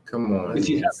haven't. Come on. If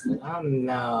you haven't I paid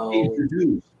know. your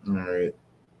dues. All right.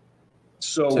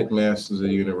 So Tech Masters of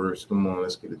the Universe. Come on,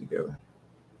 let's get it together.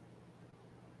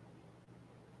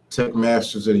 Tech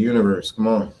Masters of the Universe. Come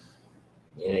on.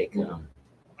 Here they come.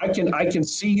 I can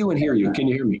see you and hear you. Can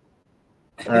you hear me?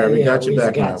 All right, we got you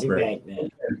back now, got you Greg. back now.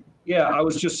 Yeah, I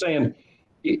was just saying,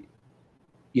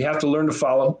 you have to learn to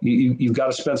follow. You've got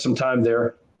to spend some time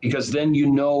there, because then you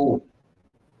know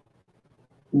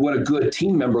what a good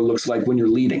team member looks like when you're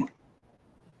leading.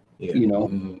 Yeah. You know,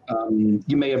 Mhm.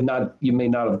 you may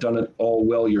not have done it all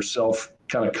well yourself,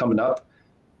 kind of coming up,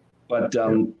 but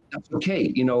that's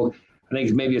okay. You know, I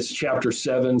think maybe it's chapter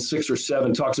 6 or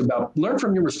 7 talks about learn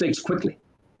from your mistakes quickly.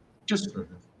 Just,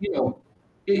 you know,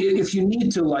 if you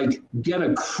need to like get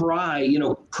a cry, you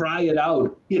know, cry it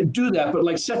out, do that, but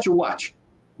like set your watch,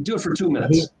 do it for 2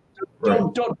 minutes. Right.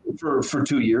 Don't do it for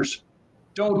 2 years.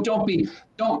 Don't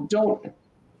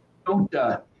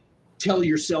tell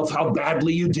yourself how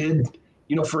badly you did,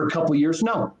 you know, for a couple of years.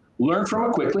 No, learn from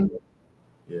it quickly.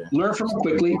 Yeah. Learn from it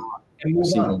quickly and move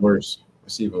It's on. even worse.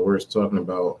 It's even worse talking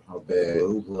about how bad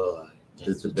Oh, Lord.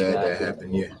 the bad that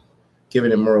happened. Yeah.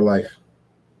 Giving it more life.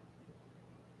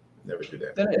 Never do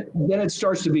that. Then it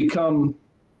starts to become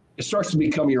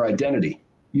your identity.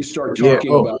 You start Yeah,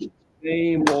 talking oh. about the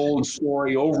same old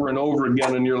story over and over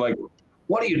again, and you're like,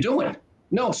 what are you doing?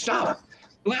 No, stop.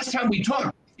 The last time we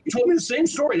talked, you told me the same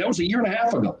story. That was a year and a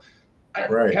half ago.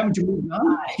 Right. Haven't you moved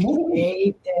on? I Move on.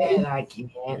 hate that. I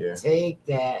can't Yeah. take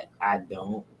that. I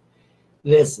don't.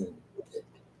 Listen.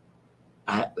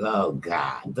 Oh,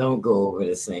 God. Don't go over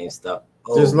the same stuff.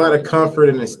 There's a lot of over comfort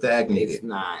in the It's stagnated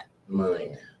not.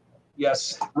 mind.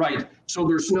 Yes, right. So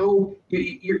there's no,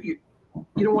 you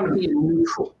don't want to be in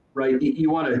neutral, right?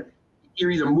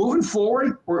 You're either moving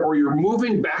forward or you're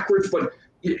moving backwards, but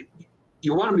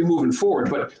you want to be moving forward.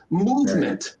 But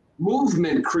movement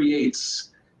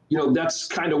creates, you know, that's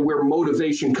kind of where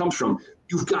motivation comes from.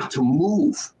 You've got to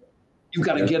move. You've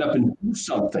got to get up and do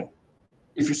something.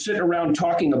 If you're sitting around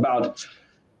talking about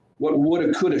what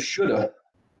woulda, coulda, shoulda,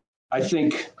 I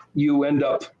think you end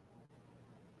up,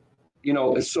 you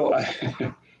know, so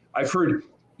I've heard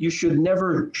you should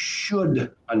never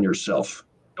should on yourself.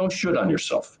 Don't should on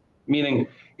yourself. meaning,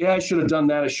 yeah, I should have done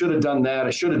that. I should have done that. I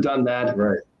should have done that.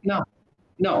 Right.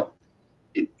 No.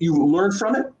 You learn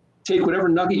from it. Take whatever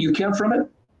nugget you can from it.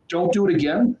 Don't do it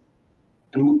again,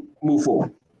 and move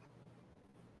forward.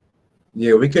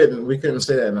 Yeah, we couldn't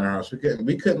say that in our house.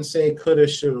 We couldn't say coulda,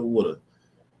 shoulda, woulda.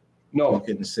 No. We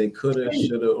couldn't say coulda,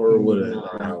 shoulda, or woulda in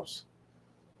our house.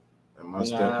 And my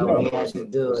stepfather we had to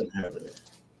do it. having it.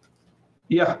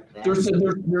 Yeah, there's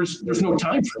no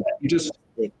time for that. You just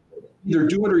either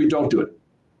do it or you don't do it.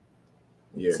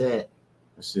 Yeah,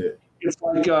 That's it. It's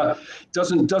like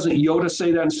doesn't Yoda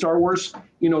say that in Star Wars?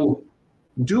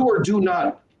 Do or do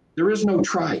not. There is no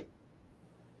try.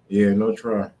 Yeah, no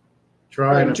try.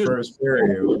 Try in the Just- first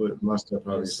period was what my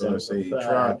stepfather used to say.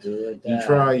 You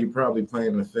try, you probably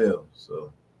planning to fail.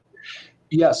 So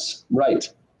Yes, right.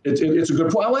 It's a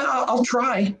good point. Well, I'll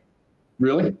try.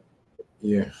 Really?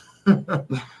 yeah.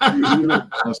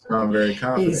 I sound very He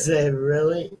confident. said,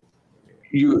 really?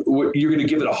 You're going to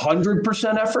give it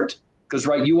 100% effort? Because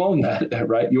right, you own that,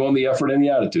 right? You own the effort and the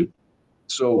attitude.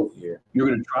 So Yeah. you're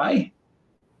going to try?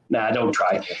 Nah, don't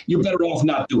try. You're better off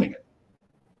not doing it.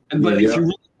 But Yeah, if you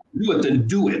really do it, then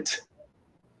do it.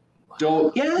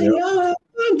 Don't.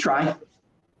 Try.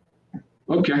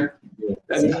 Okay.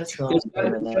 See, Is what's going that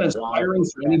on with inspiring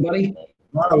for anybody?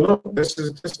 Wow, look, this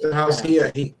is the house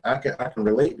I can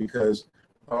relate because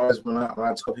always when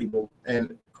I tell people,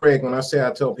 and Craig, when I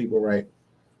tell people, right,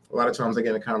 a lot of times I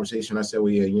get in a conversation, I say,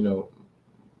 well, yeah,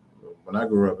 when I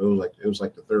grew up, it was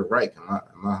like the Third Reich in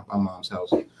my mom's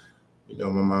house. My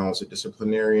mom was a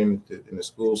disciplinarian in the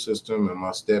school system, and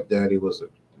my stepdaddy was a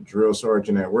drill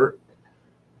sergeant at work,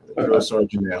 a drill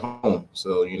sergeant at home.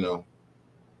 So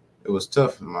it was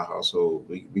tough in my household.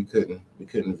 We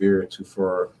couldn't veer too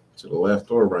far to the left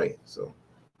or right. So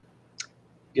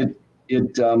there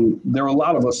were a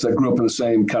lot of us that grew up in the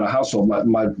same kind of household.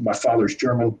 My father's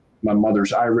German, my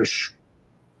mother's Irish.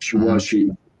 She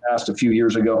passed a few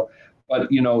years ago, but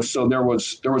so there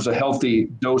was a healthy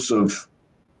dose of,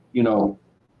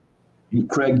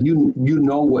 Craig, you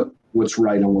know what's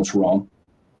right and what's wrong.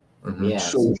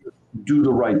 Yes. So do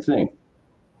the right thing.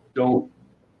 Don't,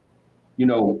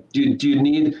 do you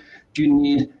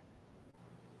need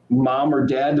mom or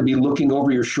dad to be looking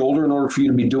over your shoulder in order for you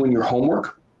to be doing your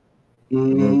homework?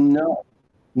 No.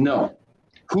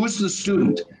 Who's the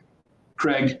student?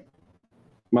 Craig.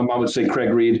 My mom would say, Craig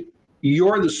Reed.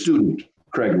 You're the student,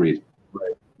 Craig Reed.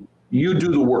 Right. You do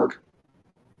the work.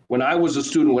 When I was a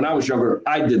student, when I was younger,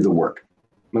 I did the work.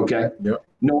 Okay? Yep.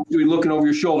 No one's going to be looking over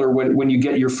your shoulder when you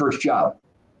get your first job.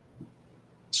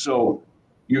 So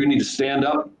you're going to need to stand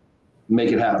up,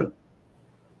 make it happen.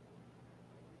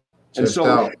 And Just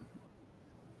out.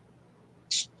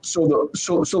 so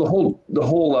the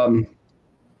whole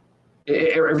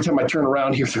every time I turn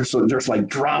around here, there's like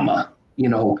drama,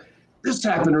 this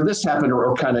happened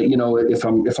or kind of, if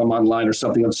I'm online or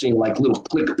something, I'm seeing like little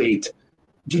clickbait.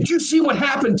 Did you see what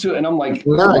happened to? And I'm like,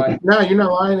 No, you're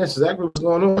not lying. That's exactly what's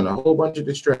going on. A whole bunch of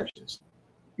distractions.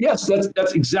 yes,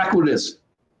 that's exactly what it is.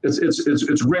 It's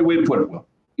a great way to put it. Will.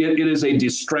 It is a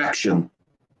distraction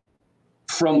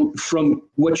from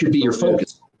what should be your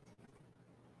focus.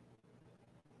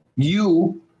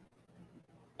 You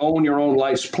own your own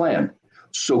life's plan,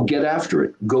 so get after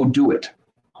it. Go do it.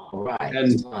 All right.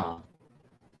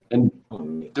 And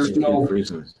there's no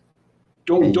reasons.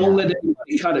 don't let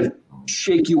anybody kind of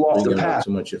shake you off the path.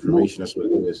 Too much information. That's what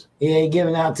it is. Yeah, you're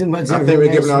giving out too much I information. think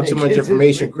we're giving out too much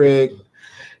information, Craig.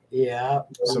 Yeah.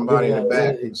 Somebody in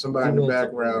the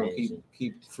background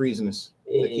keep freezing us.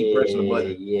 They keep pressing the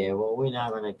button. Yeah, well, we're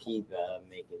not gonna keep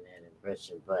making that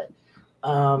impression, but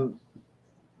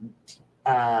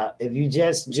if you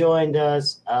just joined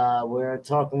us, we're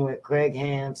talking with Craig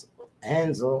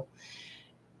Hensel.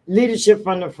 Leadership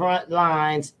from the Front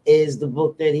Lines is the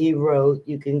book that he wrote.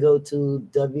 You can go to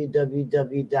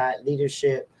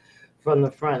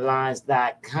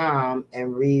www.leadershipfromthefrontlines.com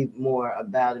and read more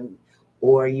about him,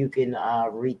 or you can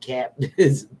recap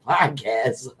this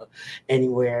podcast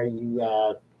anywhere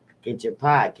you get your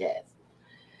podcast.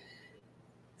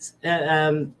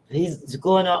 He's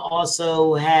going to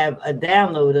also have a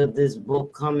download of this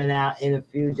book coming out in a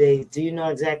few days. Do you know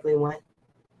exactly when?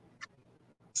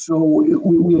 So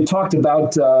we had talked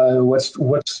about what's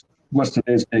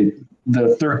today's date?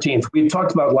 The 13th. We had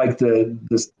talked about like the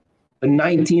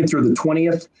 19th or the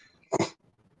 20th.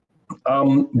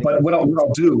 But what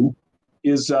I'll do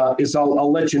is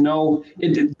I'll let you know.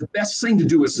 The best thing to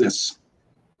do is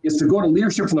to go to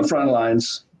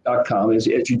leadershipfromthefrontlines.com as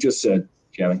you just said,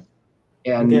 Kevin.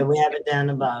 And okay, we have it down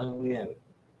the bottom. We have it.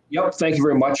 Yep, thank you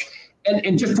very much.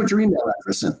 And just put your email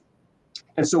address in.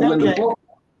 And so when the book,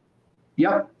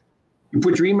 yep. You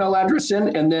put your email address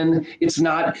in, and then it's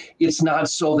not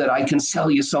so that I can sell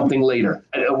you something later.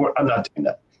 I'm not doing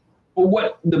that. But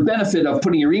what the benefit of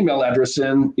putting your email address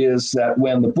in is that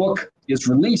when the book is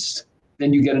released,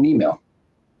 then you get an email.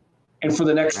 And for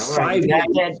the next All right, 5 you got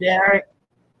days, that, Derek?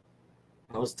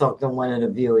 I was talking to one of the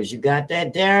viewers. You got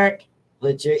that, Derek?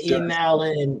 Put your email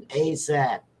in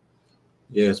ASAP.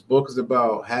 Yes, book is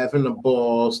about having the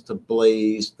balls to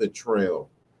blaze the trail.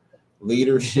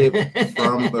 Leadership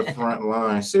from the front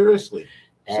line. Seriously.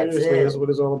 Seriously, that's what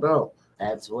it's all about.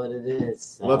 That's what it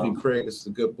is. So. Love you, Craig. It's a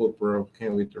good book, bro.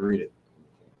 Can't wait to read it.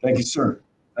 Thank you, sir.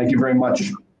 Thank you very much.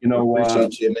 You know,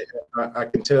 appreciate you. And I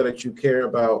can tell that you care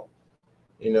about,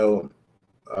 you know,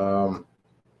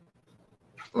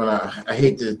 when I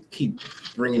hate to keep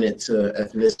bringing it to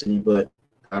ethnicity, but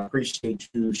I appreciate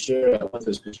you sharing that with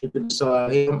us, because you could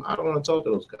decide, hey, I don't want to talk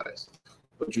to those guys,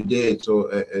 but you did. So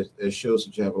it shows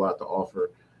that you have a lot to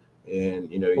offer.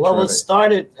 And, you know, it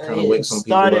started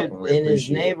in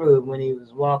his neighborhood when he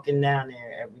was walking down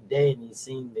there every day and he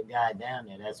seen the guy down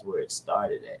there. That's where it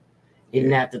started at. He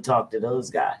didn't have to talk to those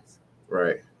guys.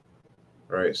 Right.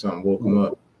 Something woke him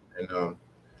up. And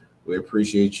we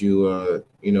appreciate you,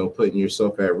 you know, putting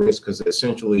yourself at risk, because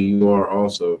essentially you are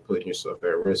also putting yourself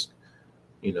at risk,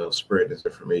 you know, spreading this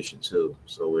information too.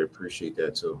 So we appreciate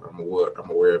that too. I'm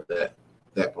aware of that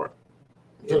part.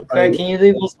 Yeah. So Craig, can you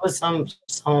leave us with some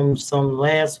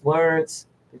last words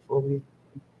before we?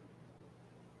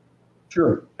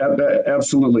 Sure,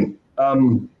 absolutely.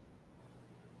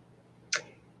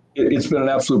 It's been an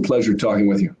absolute pleasure talking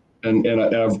with you, and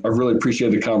I've really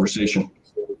appreciated the conversation.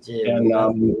 Yeah,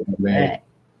 man,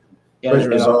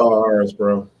 pleasure is all ours,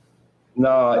 bro.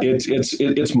 No,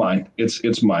 it's mine.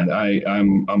 It's mine.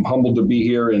 I'm humbled to be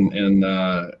here, and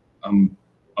I'm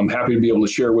happy to be able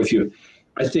to share with you.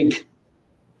 I think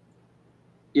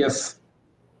if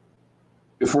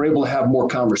we're able to have more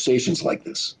conversations like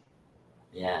this,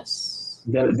 yes,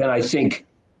 then I think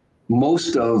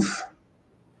most of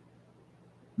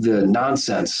the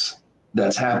nonsense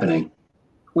that's happening,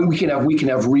 we can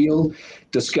have real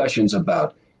discussions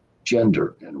about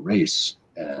gender and race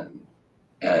and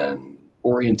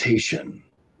orientation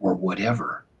or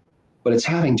whatever, but it's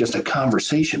having just a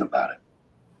conversation about it.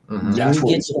 Mm-hmm. That's you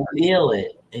get to feel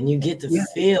it, and you get to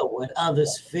feel what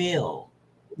others feel.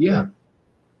 Yeah.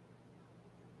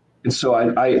 And so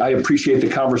I appreciate the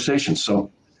conversation.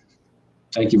 So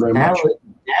thank you very much.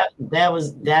 That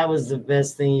was the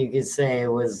best thing you could say.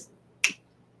 It was,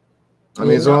 I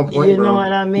mean, it's on point, you know bro.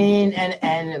 what I mean?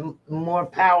 And more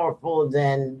powerful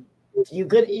than you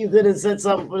could have said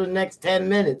something for the next 10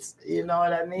 minutes. You know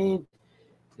what I mean?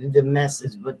 The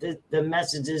message, but the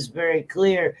message is very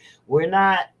clear. We're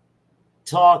not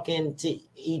talking to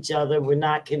each other, we're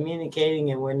not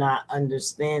communicating, and we're not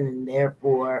understanding.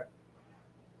 Therefore,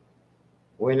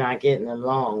 we're not getting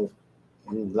along.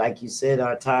 And like you said,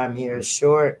 our time here is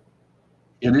short.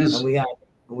 It is. And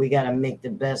we got to make the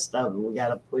best of it. We got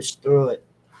to push through it.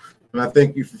 And I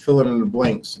thank you for filling in the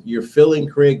blanks. You're filling,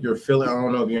 Craig. You're filling. I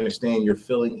don't know if you understand. You're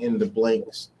filling in the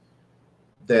blanks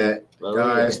that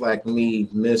guys like me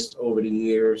missed over the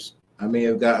years. I may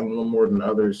have gotten a little more than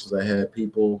others because I had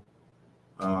people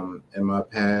in my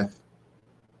path,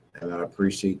 and I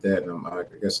appreciate that. And I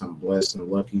guess I'm blessed and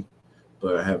lucky,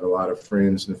 but I have a lot of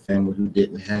friends and family who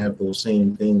didn't have those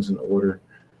same things in order.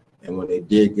 And when they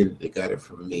did get it, they got it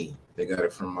from me. They got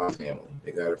it from my family.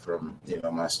 They got it from, you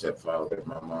know, my stepfather,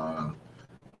 my mom,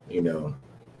 you know.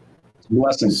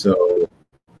 Blessings. So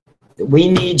we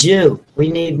need you.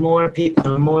 We need more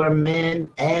people, more men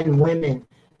and women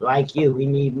like you. We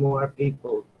need more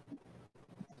people.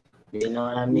 You know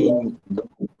what I mean?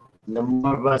 The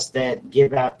more of us that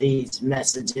give out these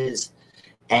messages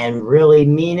and really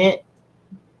mean it,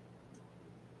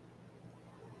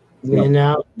 you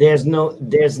know, there's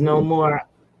no more,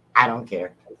 I don't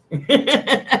care.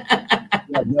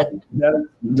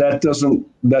 that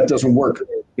doesn't work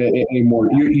anymore.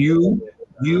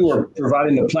 You are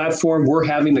providing the platform. We're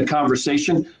having the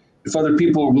conversation. If other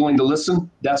people are willing to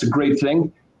listen, that's a great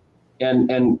thing,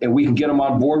 and we can get them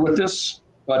on board with this.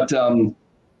 But you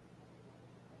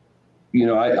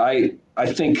know, I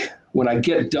think when I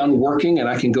get done working and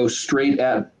I can go straight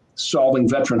at solving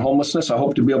veteran homelessness, I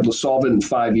hope to be able to solve it in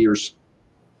 5 years.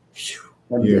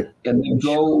 And then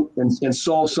go and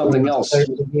solve something else.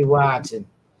 To be watching.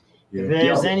 Yeah. If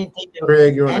there's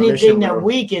anything that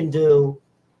we can do,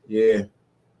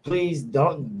 please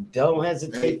don't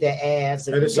hesitate to ask.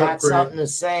 If you got something to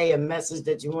say, a message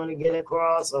that you want to get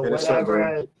across, or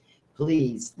whatever,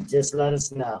 please just let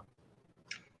us know.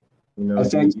 You know, I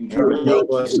think you trying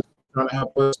to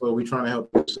help us, but we're trying to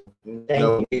help us.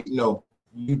 No,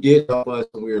 You did help us,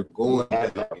 and we are going to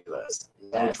That's help you. fabulous. No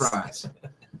Yes. tries.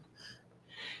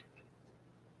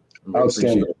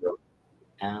 Outstanding. Appreciate it, bro.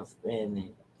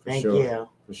 Outstanding. Thank sure. you.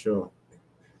 For sure.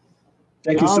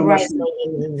 Thank you All so right, much.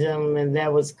 ladies and gentlemen,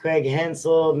 that was Craig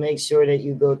Hensel. Make sure that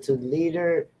you go to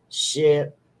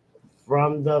leadership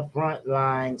from the front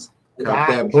Got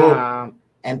that book. lines.com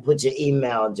and put your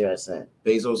email address in.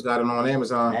 Bezos got it on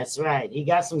Amazon. That's right. He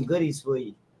got some goodies for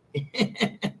you.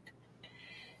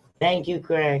 Thank you,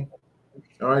 Craig.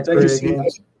 All right, Thank you, Craig. Steve.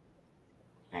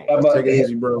 All Have Take it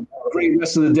easy, bro. a great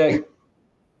rest of the day.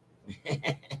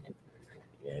 right.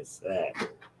 Yes, sir.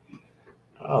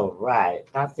 All right.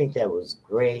 I think that was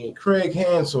great. Craig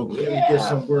Hansel, can you get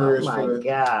some words oh for my the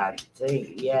God.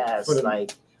 Yes, for the-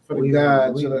 like for the we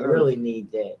guide to the earth? really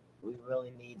need that. We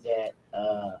really need that.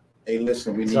 Hey,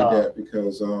 listen, we need So- that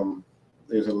because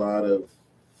there's a lot of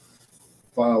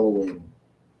following.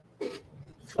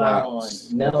 Following.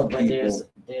 flocks No, of but people.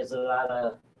 there's a lot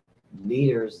of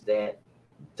leaders that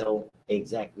don't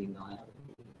exactly know how to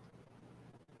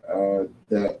lead.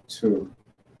 That too.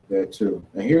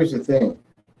 And here's the thing.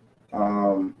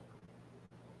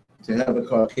 To have a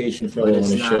Caucasian fellow But on it's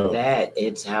the not show. that.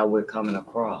 It's how we're coming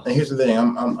across. And here's the thing,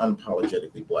 I'm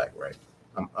unapologetically black, right?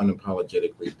 I'm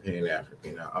unapologetically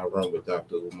Pan-African. I run with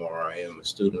Dr. Umar. I am a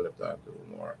student of Dr.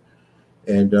 Umar.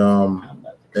 And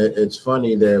it's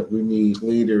funny that we need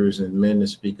leaders and men to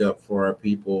speak up for our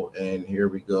people. And here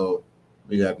we go.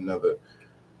 We got another.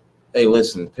 Hey,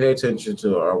 listen, pay attention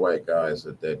to our white guys,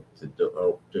 the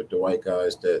white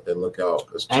guys that look out.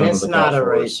 And it's not a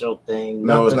for us. racial thing.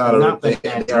 No, it's not a nothing they-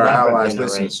 that's they are never allies. been a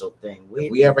Listen, racial thing.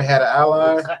 If we ever had an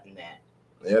ally, we're cutting that.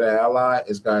 the other ally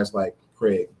is guys like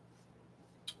Craig.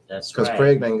 That's Because right.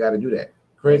 Craig ain't got to do that.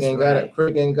 Craig That's ain't got right. to.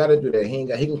 Craig ain't got to do that. He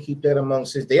can keep that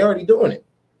amongst his. They already doing it.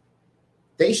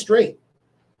 They straight.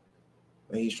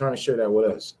 And he's trying to share that with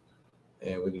us,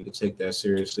 and we need to take that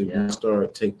seriously. We need to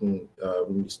start taking.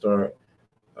 We need to start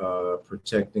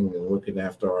protecting and looking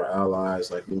after our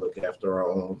allies like we look after our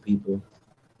own people.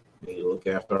 We need to look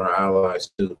after our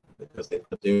allies too, because they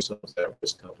put themselves at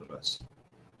risk helping us.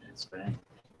 That's right.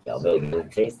 Y'all better get a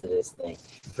taste of this thing.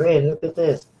 Fred, look at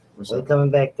this. What's We're up? coming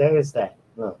back Thursday.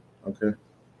 Look. Okay.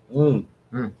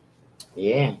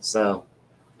 Yeah, so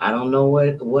I don't know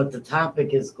what the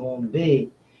topic is going to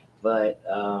be, but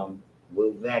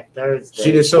we'll be back Thursday.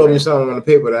 She just told me something on the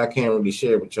paper that I can't really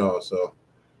share with y'all, so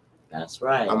That's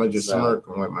right. I'm gonna just smirk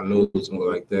and wipe my nose and go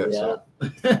like that. So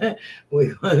Yeah.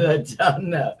 We're going to let y'all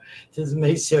know. Just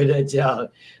make sure that y'all.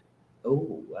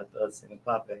 Oh, I thought I seen it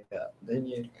pop back up. Didn't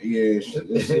you? yeah,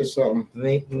 this is something.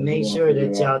 Make sure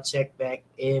that y'all check back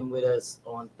in with us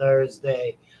on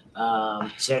Thursday.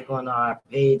 Check on our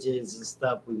pages and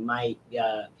stuff. We might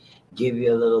give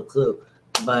you a little clue.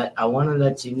 But I want to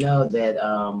let you know that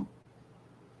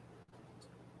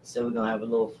so we're gonna have a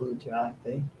little food drive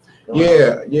thing.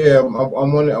 Yeah. I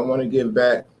want to give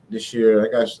back this year.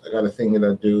 I got a thing that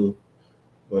I do,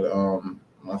 but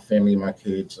my family, my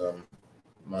kids,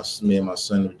 me and my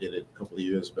son did it a couple of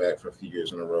years back for a few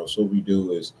years in a row. So what we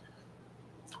do is,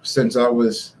 since I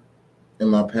was in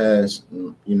my past,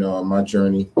 on my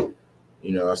journey,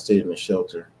 I stayed in a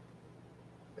shelter,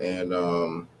 and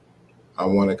I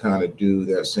want to kind of do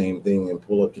that same thing and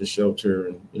pull up to the shelter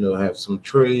and have some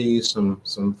trays,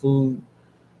 some food,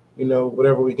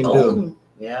 whatever we can do.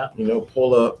 Yeah.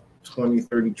 Pull up 20,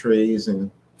 30 trays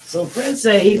and. So Prince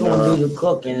said he gonna do the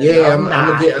cooking. and Yeah,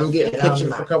 I'm getting and a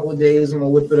kitchen for a couple of days. I'm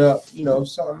gonna whip it up.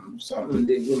 Something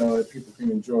that that people can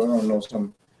enjoy. I don't know,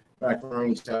 some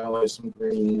macaroni salad, some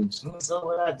greens. So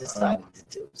what I decided to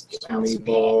do is get some out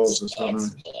meatballs or add something.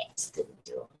 some hats to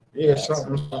do. Yeah, Add some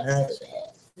something. hats to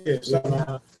that. Yeah,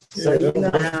 something. So you know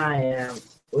how I am.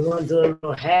 We're gonna do a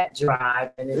little hat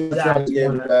drive, and if you Try guys to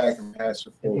give wanna, it back and pass it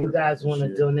if you forward guys this want to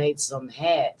year. donate some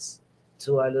hats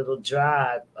to our little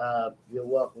drive, you're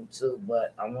welcome to.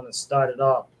 But I want to start it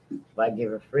off by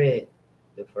giving Fred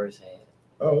the first hat.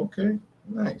 Oh, okay,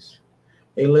 nice.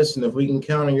 Hey, listen, if we can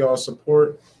count on y'all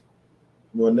support,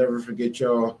 we'll never forget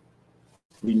y'all.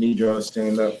 We need y'all to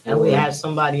stand up for And we have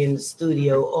somebody in the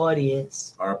studio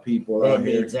audience our people that out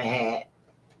here. needs a hat.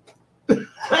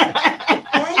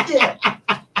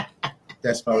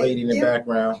 That's my lady in the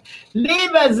background.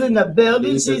 Liva's in the building.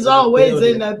 Liva's She's in the always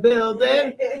building. in the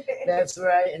building. That's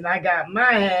right. And I got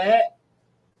my hat.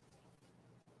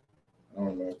 I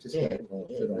don't know, it just Yeah, had to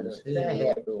fit on his that head.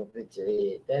 hat will fit your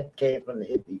head. That came from the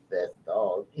hippie fest,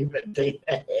 dog. You better take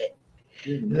that hat.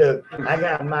 Look, I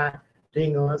got my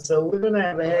thing on, so we're gonna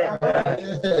have a hat.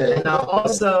 And I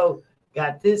also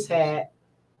got this hat.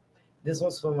 This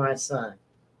one's for my son.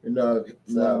 So,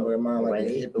 So wear mine like when a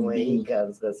he hippie when he beanie.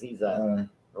 comes, because he's a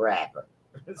rapper.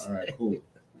 All right, cool.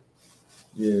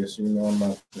 Yeah, so you know I'm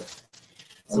out there.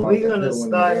 So we're gonna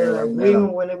start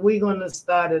it. We're gonna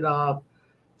start it off.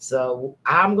 So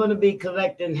I'm gonna be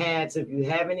collecting hats. If you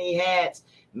have any hats,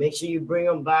 make sure you bring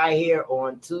them by here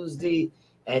on Tuesday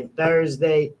and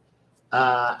Thursday.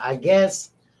 I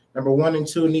guess Number 1 and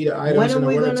 2 need items when are in the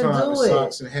we gonna wintertime, do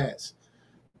socks it? and hats.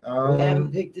 We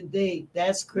haven't picked a date.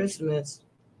 That's Christmas.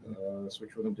 So what you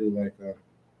want to do? Like,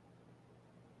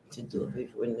 To do it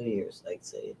before New Year's, like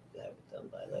say have it done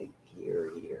by like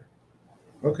here.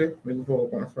 okay, we can pull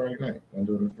up on a Friday night. Want to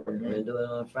do it on a Friday We're night? gonna do it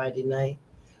on Friday night.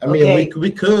 I mean, Okay.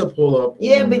 we could pull up.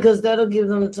 Yeah, because that'll give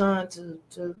them time to.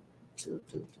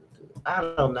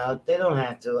 I don't know. They don't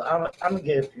have to. I'm gonna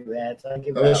get a few hats. I'll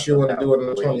give Unless out you want to do it on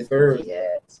the 20 23rd.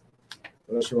 hats.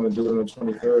 Unless you want to do it on the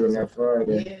 23rd on that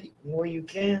Friday. Yeah, well, you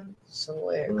can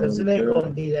somewhere because it ain't gonna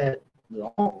be that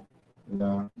long.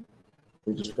 No.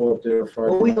 We just pull up there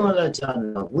Friday. But we're gonna let y'all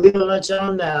know. We're gonna let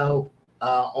y'all know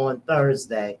on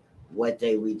Thursday what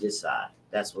day we decide.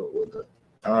 That's what we'll do.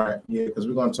 All right, yeah, because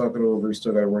we're gonna talk it over. We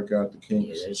still gotta work out the Yeah,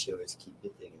 kinks. that's yours. Keep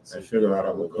your thing. I figure out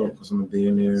I'm gonna cook because I'm gonna be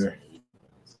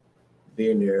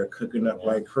in there cooking up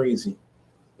like crazy.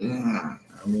 I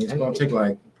mean, it's gonna take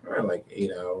probably like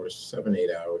 8 hours, 7-8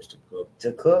 hours to cook.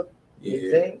 To cook? You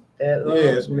Yeah, think that long? yeah,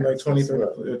 it's gonna be like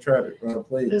 20-30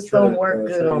 plates. This don't work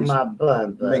good on my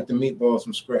butt, but Make the meatballs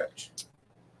from scratch.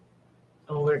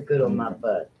 don't work good on my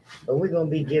butt. But we're gonna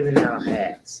be giving out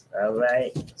hats. All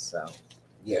right. So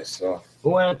Yes, so we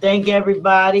want to thank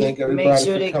everybody. Thank everybody Make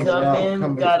sure for they coming come out, in.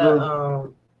 coming Got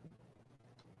through.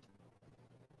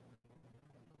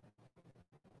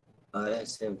 oh,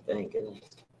 that's him thanking.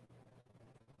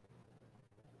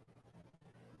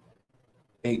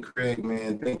 hey Craig,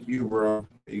 man, thank you, bro.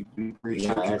 We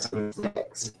appreciate Yeah, you that's coming.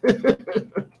 sex.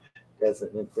 That's a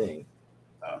thing.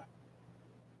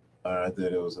 I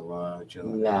thought it was a lie, Joe.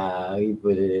 Nah, you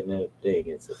put it in the thing.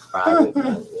 It's a private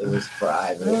one. It was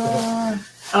private.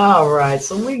 All right,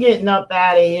 so we're getting up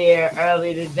out of here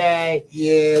early today.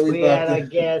 Yeah, We had a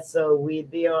guest, so we'd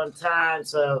be on time.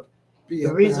 So the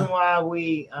reason why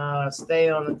we stay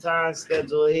on the time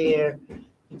schedule here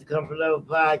at the Comfort Level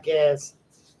Podcast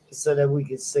is so that we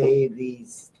can save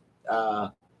these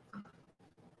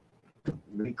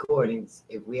recordings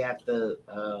if we have to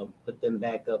put them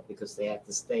back up because they have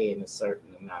to stay in a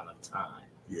certain amount of time.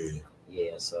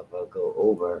 Yeah, so if I go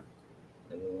over,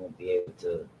 then we won't be able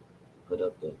to put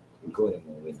up the recording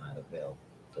when we're not available.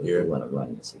 So Yeah. we want to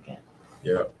run this again.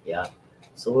 Yeah. Yeah.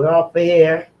 So we're off of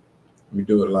here. We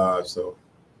do it live, so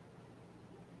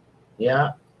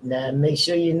Yeah. Now make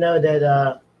sure you know that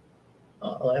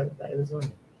everybody was on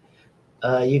it.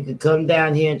 You can come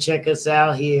down here and check us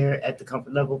out here at the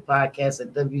Comfort Level Podcast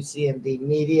at WCMD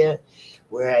Media.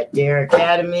 We're at Dare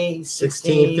Academy,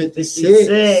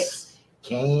 1656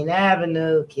 Kane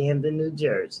Avenue, Camden, New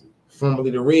Jersey.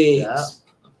 formerly the Reds. Yeah.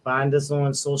 Find us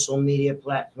on social media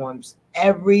platforms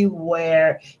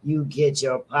everywhere you get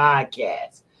your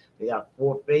podcasts. We got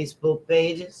 4 Facebook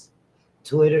pages: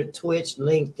 Twitter, Twitch,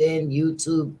 LinkedIn,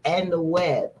 YouTube, and the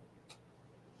web.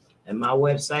 And my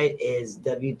website is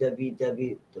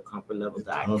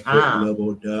www.thecomfortlevel.com.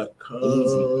 Comfortlevel.com.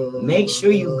 Easy. Make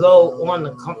sure you go on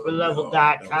the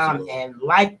comfortlevel.com and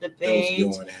like the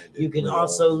page. You can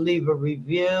also leave a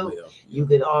review. You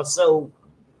can also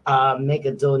make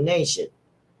a donation.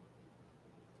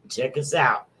 Check us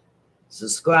out.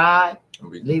 Subscribe,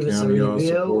 leave us a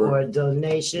review or a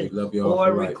donation,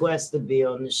 or request to be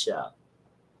on the show.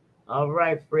 All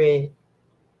right, Fred.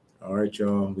 All right,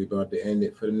 y'all. We about to end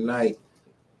it for the night.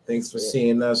 Thanks for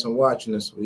seeing us and watching us.